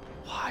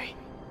 Why?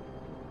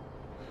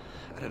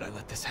 How did I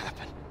let this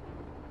happen?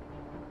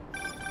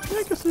 Yeah,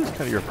 I guess it is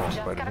kind of your fault,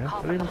 Spider-Man.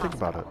 I didn't even think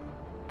about it.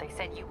 They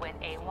said you went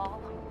AWOL?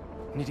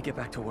 I need to get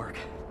back to work.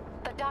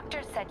 The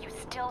doctor said you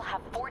still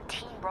have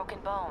 14 broken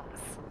bones.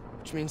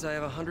 Which means I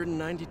have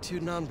 192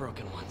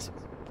 non-broken ones.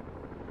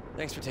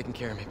 Thanks for taking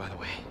care of me, by the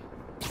way.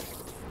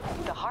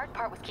 The hard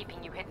part was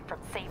keeping you hidden from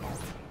Sables.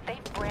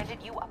 They've branded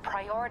you a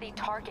priority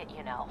target,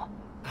 you know.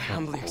 I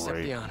humbly accept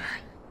the honor.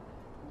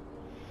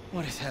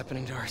 What is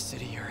happening to our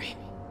city, Yuri?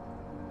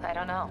 I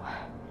don't know.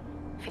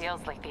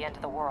 Feels like the end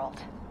of the world.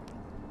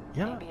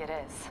 Yeah. Maybe it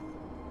is.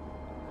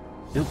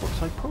 It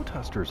looks like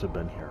protesters have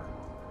been here.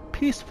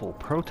 Peaceful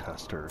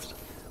protesters.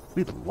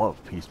 We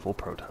love peaceful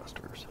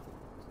protesters.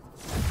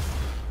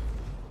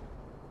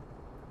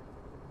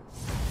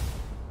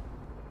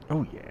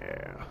 Oh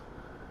yeah.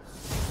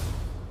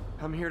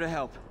 I'm here to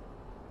help.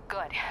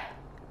 Good.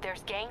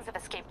 There's gangs of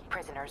escaped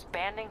prisoners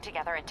banding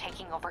together and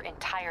taking over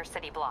entire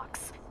city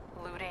blocks.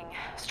 Looting,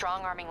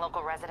 strong-arming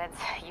local residents,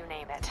 you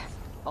name it.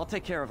 I'll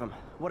take care of them.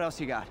 What else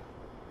you got?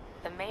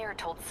 The mayor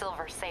told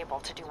Silver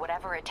Sable to do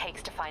whatever it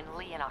takes to find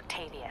Lee and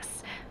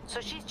Octavius. So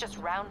she's just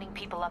rounding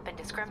people up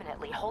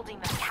indiscriminately, holding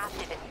them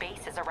captive in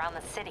bases around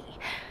the city.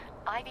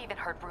 I've even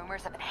heard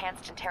rumors of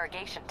enhanced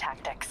interrogation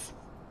tactics.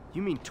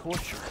 You mean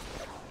torture?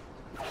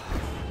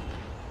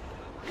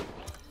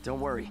 Don't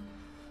worry.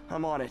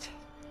 I'm on it.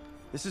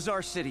 This is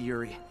our city,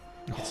 Yuri.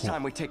 It's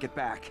time we take it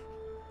back.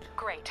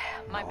 Great.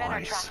 My men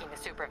are tracking the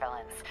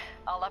supervillains.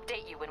 I'll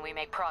update you when we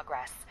make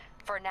progress.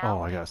 For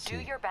now, do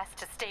your best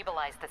to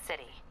stabilize the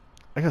city.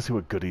 I gotta see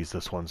what goodies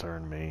this one's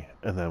earned me,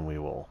 and then we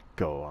will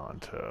go on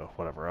to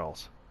whatever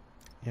else.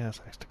 Yes,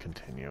 I have to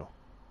continue.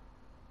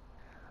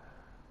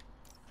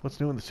 What's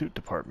new in the suit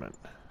department?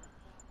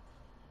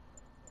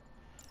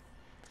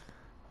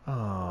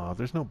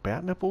 There's no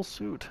bat nipple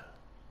suit.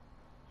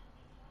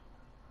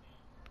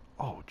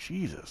 Oh,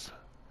 Jesus.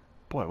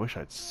 Boy, I wish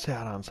I'd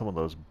sat on some of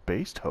those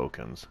base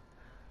tokens.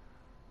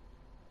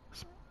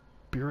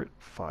 Spirit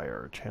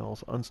Fire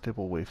channels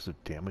unstable waves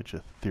of damage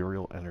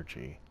ethereal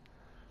energy.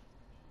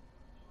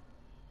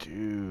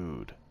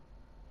 Dude.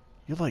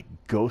 You're like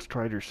Ghost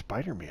Rider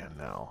Spider-Man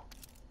now.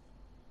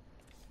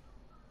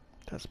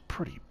 That's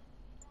pretty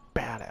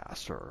badass,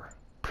 sir.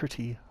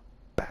 Pretty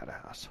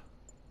badass.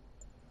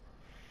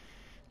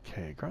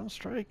 Okay, ground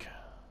strike.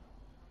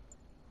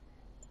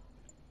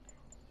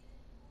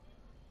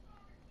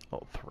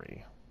 Oh,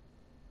 3.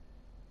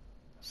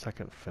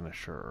 Second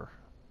finisher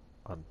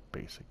on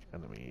basic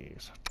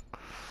enemies.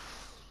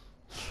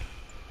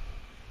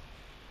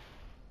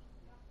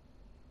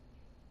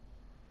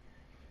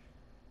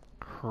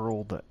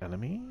 Hurl the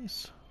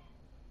enemies?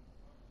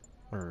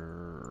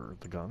 Or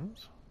the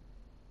guns?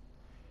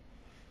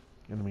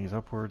 Enemies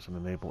upwards and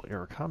enable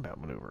air combat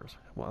maneuvers.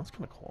 Well, that's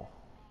kind of cool.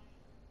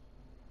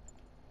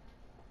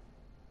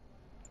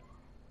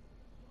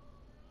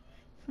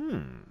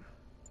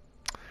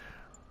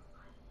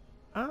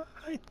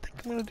 I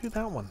think I'm going to do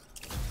that one.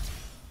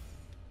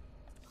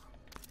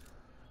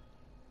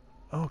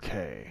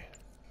 Okay.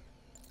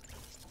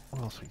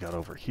 What else we got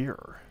over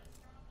here?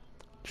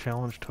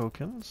 Challenge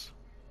tokens.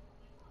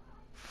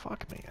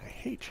 Fuck me, I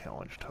hate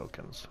challenge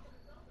tokens.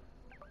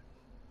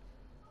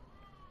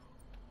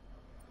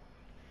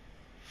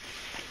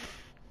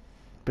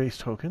 Base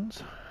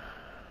tokens.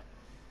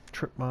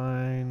 Trip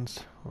mines.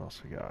 What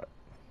else we got?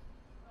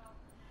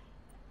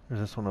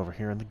 There's this one over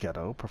here in the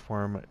ghetto.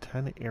 Perform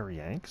 10 air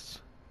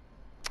yanks.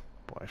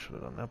 Boy, I should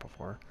have done that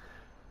before.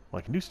 Well,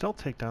 I can do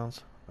stealth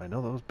takedowns. I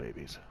know those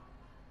babies.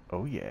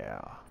 Oh yeah.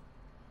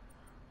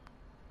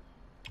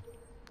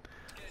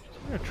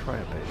 I'm gonna try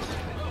a base.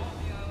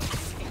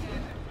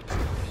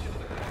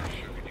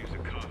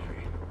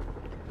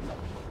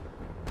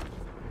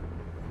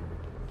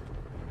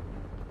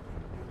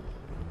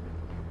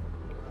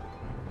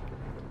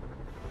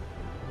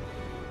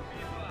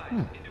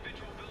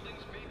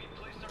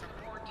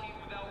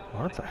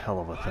 Well, that's a hell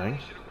of a thing.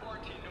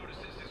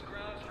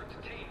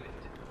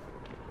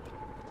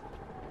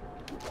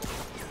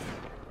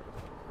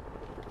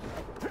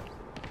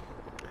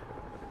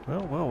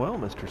 Well, well, well,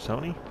 Mr.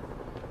 Sony.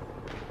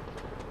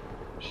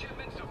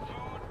 Shipments of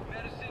food,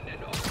 medicine,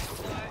 and other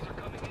supplies are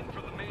coming in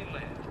from the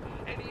mainland.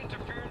 Any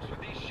interference with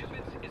these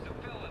shipments is a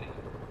felony.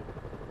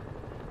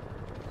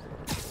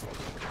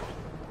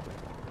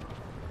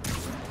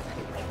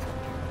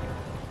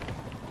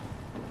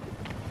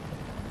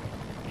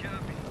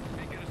 Copy.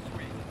 Making a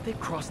sweep. They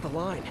crossed the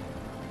line.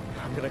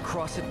 I'm gonna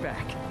cross it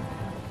back.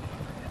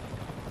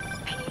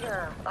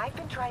 Peter, I've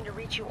been trying to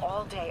reach you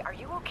all day. Are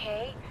you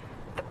okay?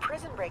 The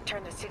prison break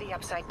turned the city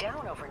upside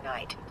down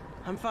overnight.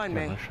 I'm fine,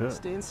 May.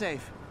 Staying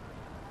safe.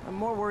 I'm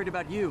more worried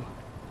about you.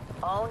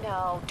 Oh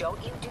no,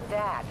 don't you do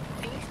that.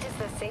 Feast is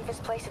the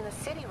safest place in the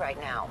city right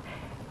now.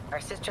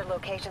 Our sister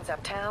locations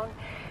uptown,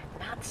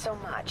 not so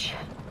much.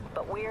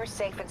 But we're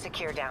safe and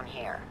secure down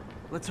here.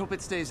 Let's hope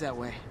it stays that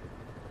way.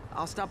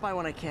 I'll stop by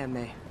when I can,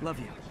 May. Love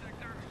you.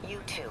 You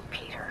too,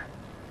 Peter.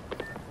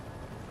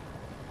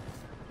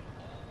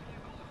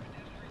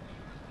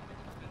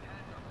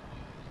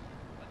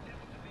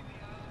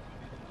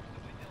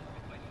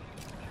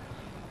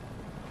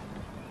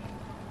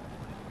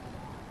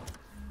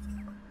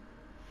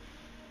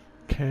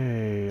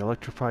 Okay,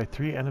 electrify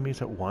 3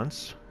 enemies at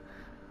once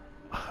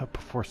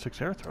before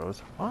 6 air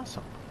throws.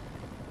 Awesome.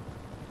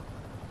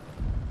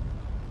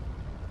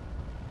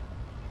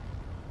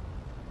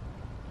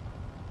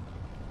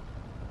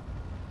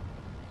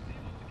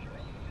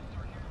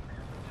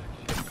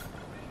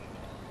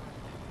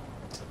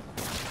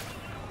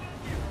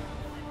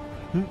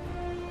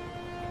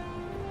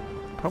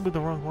 Probably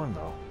the wrong one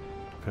though,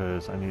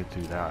 because I need to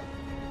do that.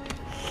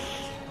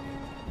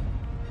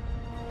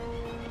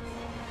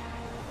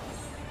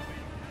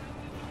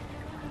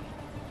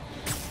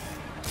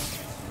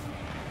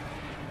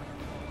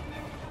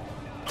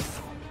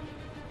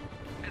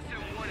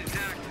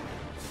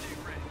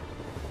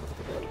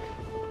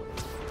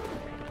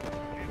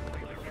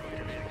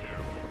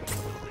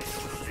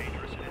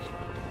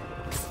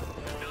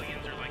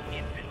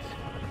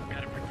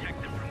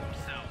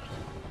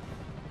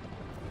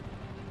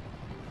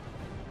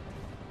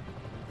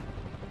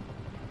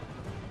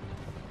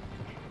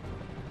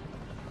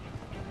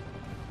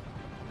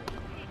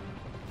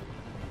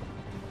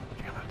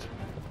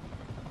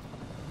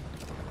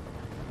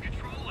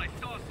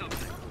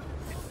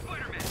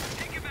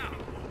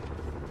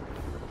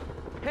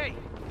 Hey,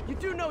 you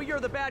do know you're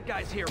the bad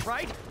guys here,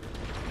 right?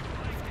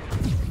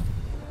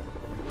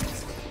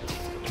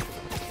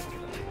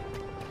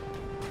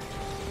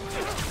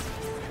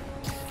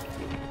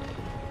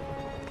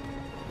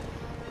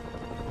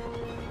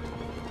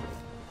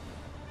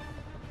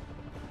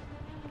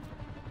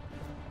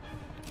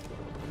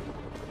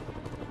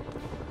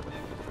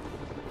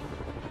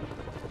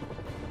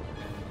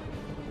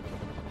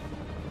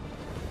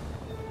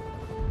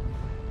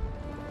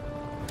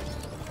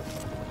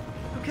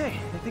 Okay,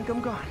 I think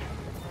I'm gone.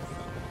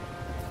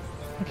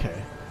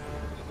 Okay.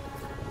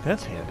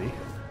 That's handy.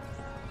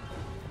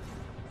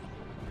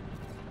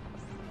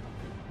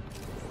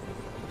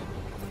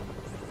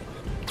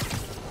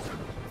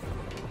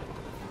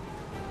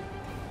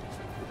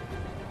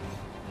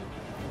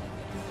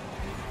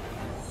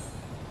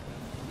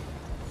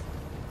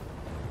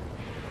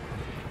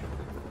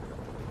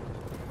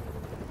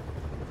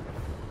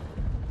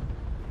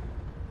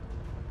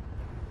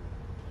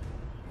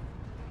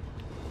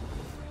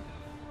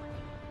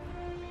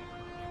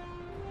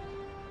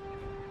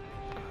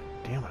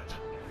 Damn it.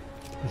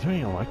 Is there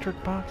any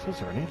electric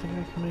boxes or anything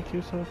I can make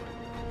use of?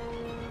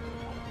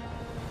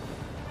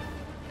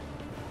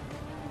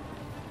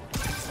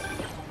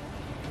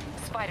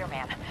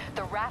 Spider-Man,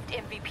 the Raft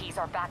MVPs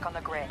are back on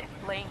the grid,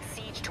 laying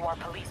siege to our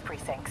police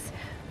precincts.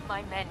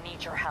 My men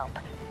need your help,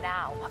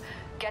 now.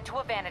 Get to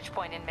a vantage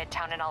point in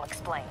Midtown and I'll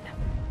explain.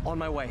 On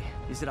my way.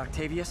 Is it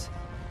Octavius?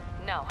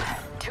 No,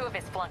 2 of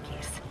his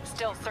flunkies,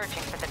 still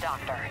searching for the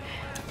doctor.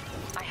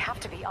 I have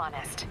to be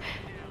honest.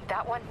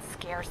 That one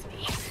scares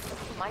me.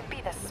 Might be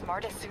the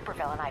smartest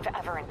supervillain I've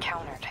ever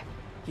encountered.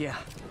 Yeah,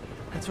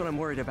 that's what I'm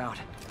worried about.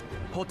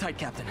 Hold tight,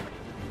 Captain.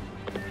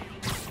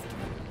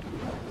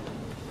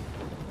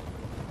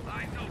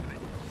 Eyes open.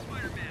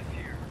 Spider-Man's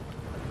here.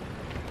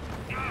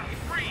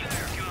 Freeze!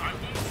 I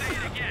won't say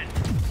it again.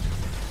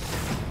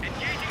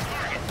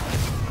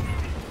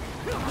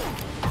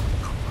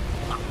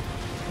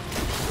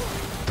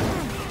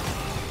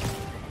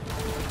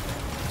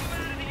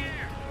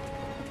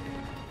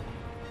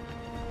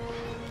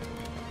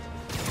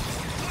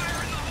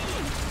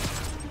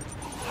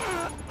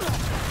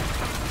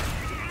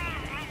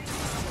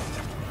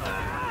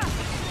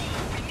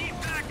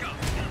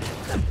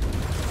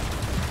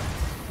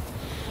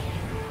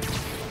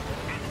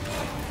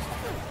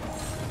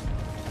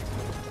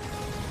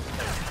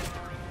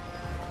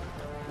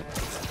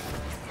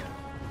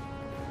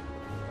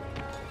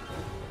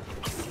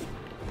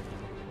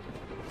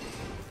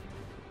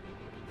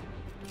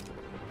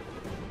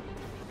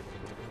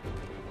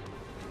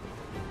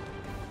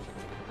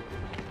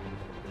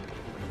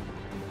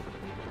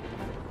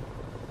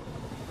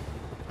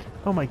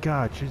 Oh my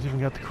god, she's even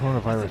got the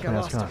coronavirus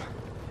mask on.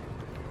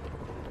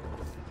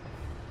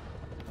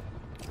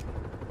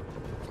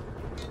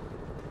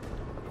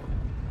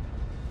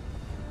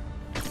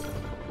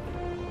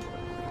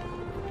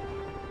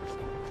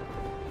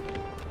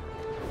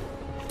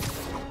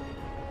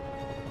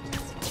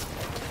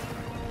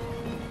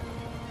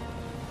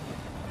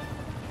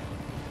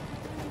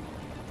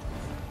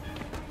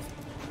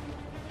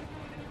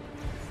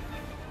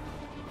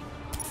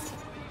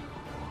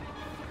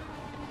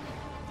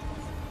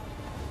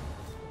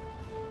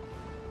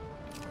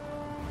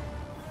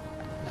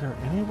 Is there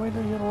any way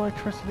to get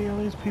electricity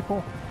on these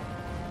people?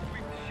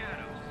 Sweep the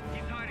shadows.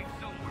 He's hiding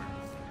somewhere.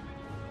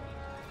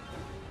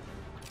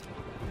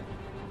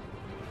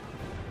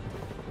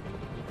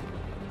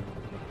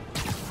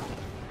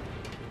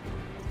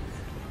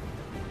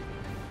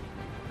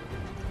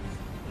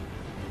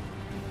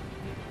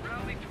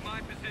 Rally to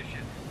my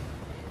position.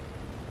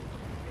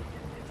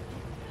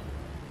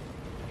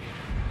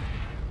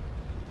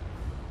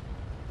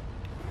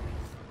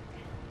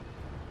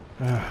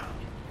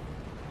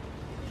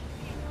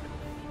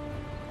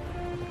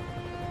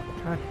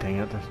 God dang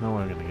it, there's no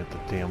way I'm going to get the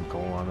damn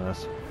goal on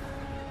this.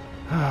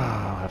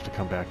 I'll have to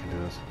come back and do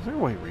this. Is there a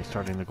way of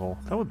restarting the goal?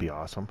 That would be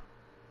awesome.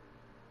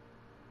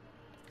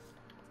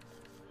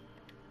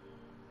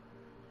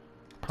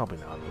 Probably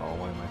not at all.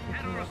 Why am I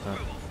thinking about that?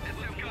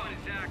 SM gun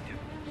is active.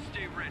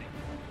 Stay ready.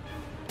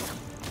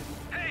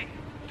 Hey!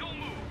 Don't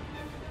move!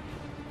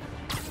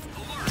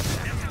 Alert!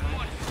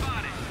 SM1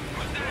 spotted!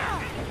 Who's there?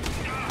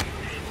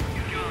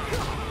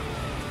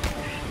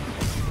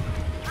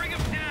 Bring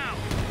him down!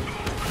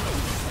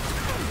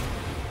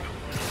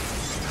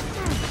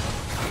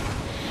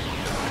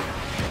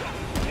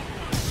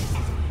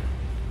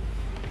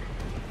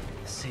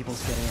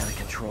 Sable's getting out of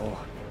control.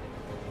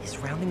 Is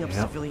rounding up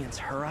civilians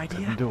her idea?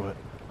 Couldn't do it.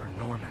 Or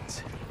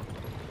Norman's?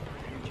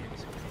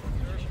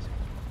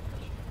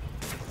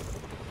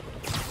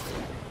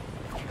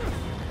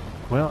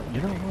 Well,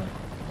 you know what?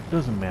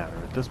 Doesn't matter.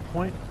 At this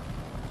point,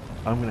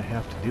 I'm going to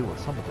have to deal with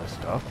some of this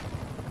stuff.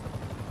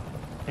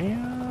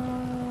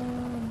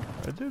 And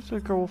there's a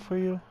goal for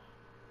you.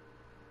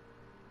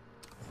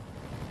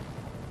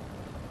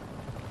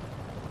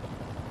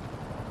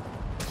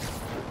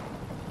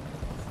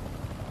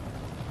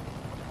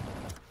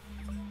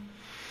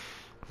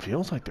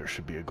 Feels like there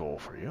should be a goal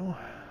for you.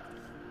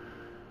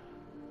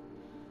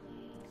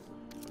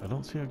 I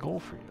don't see a goal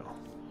for you.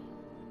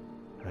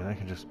 I mean, I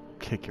can just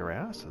kick your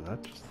ass. Is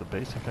that just the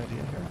basic idea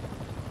here?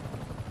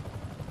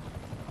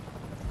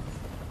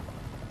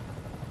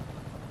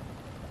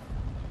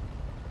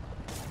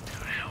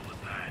 To hell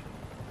with that.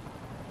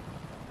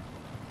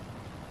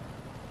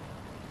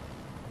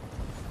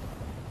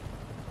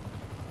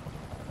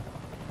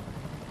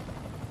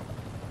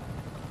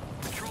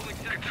 Controlling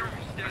sector.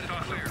 Status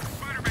clear.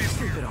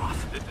 Sleep it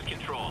off. This is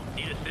Control.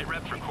 Need a sit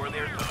rep for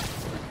Corlier's hook.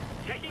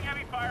 Taking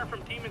heavy fire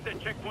from demons at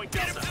checkpoint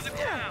Delta. Get him to the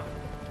ground!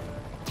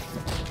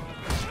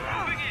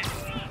 Moving in!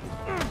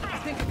 I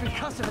think a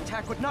concussive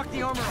attack would knock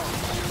the armor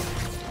off.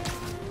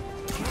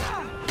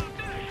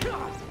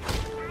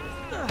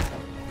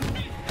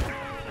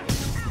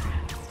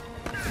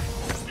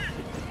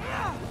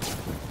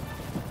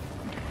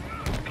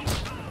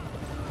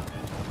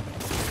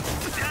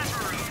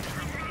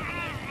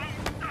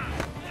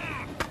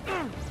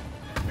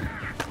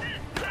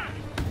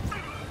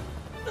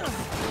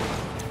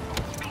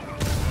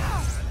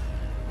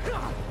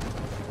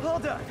 All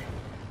done.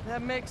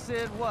 That makes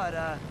it, what,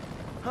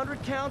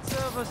 100 counts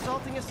of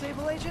assaulting a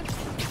Sable agent?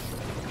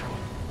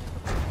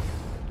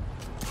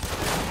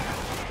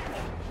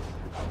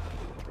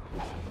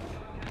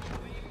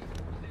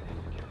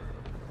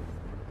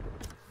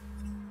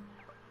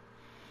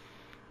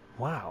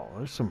 Wow,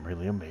 there's some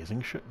really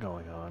amazing shit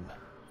going on.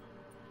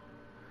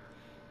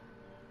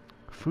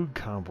 Food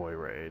convoy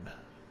raid.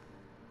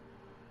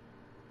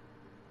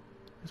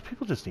 These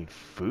people just need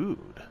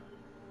food.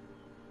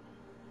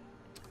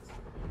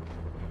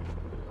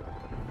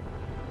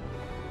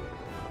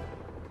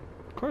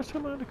 Of course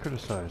they're allowed to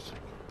criticize.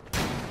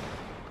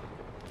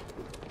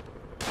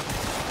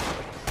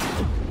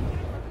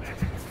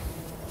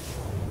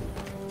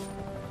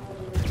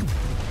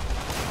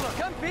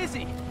 Look, I'm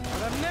busy,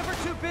 but I'm never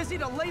too busy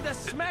to lay the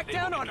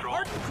smackdown on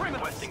hardened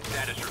criminals. Requesting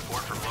status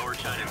report from Lower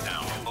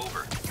Chinatown.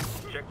 Over.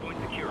 Checkpoint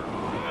secure.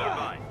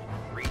 Nearby.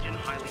 Region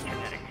highly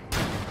kinetic.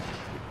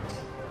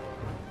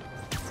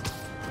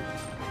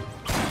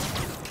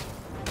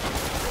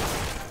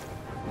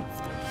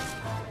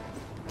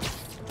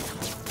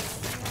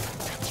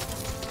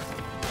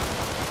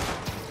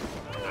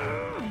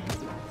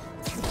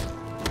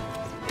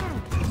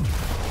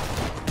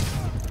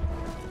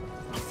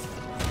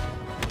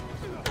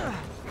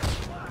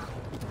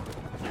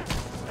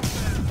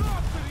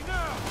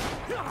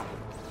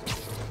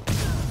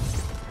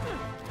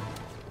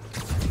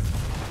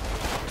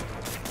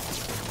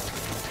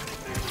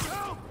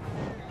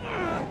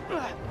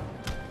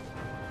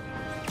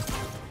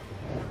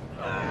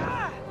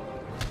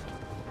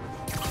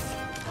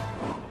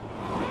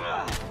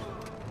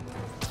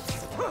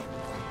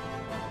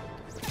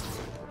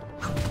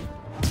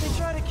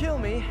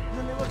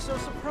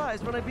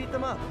 surprised when I beat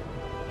them up.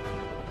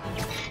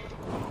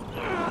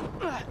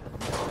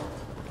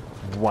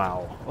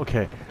 Wow.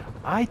 Okay.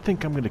 I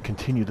think I'm going to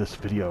continue this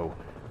video,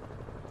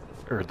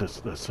 or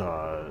this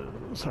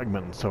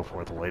segment and so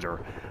forth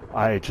later.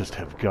 I just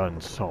have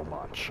gunned so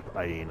much.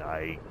 I mean,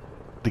 I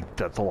think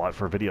that's a lot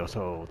for a video,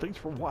 so thanks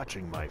for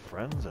watching, my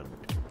friends, and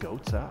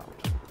goats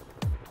out.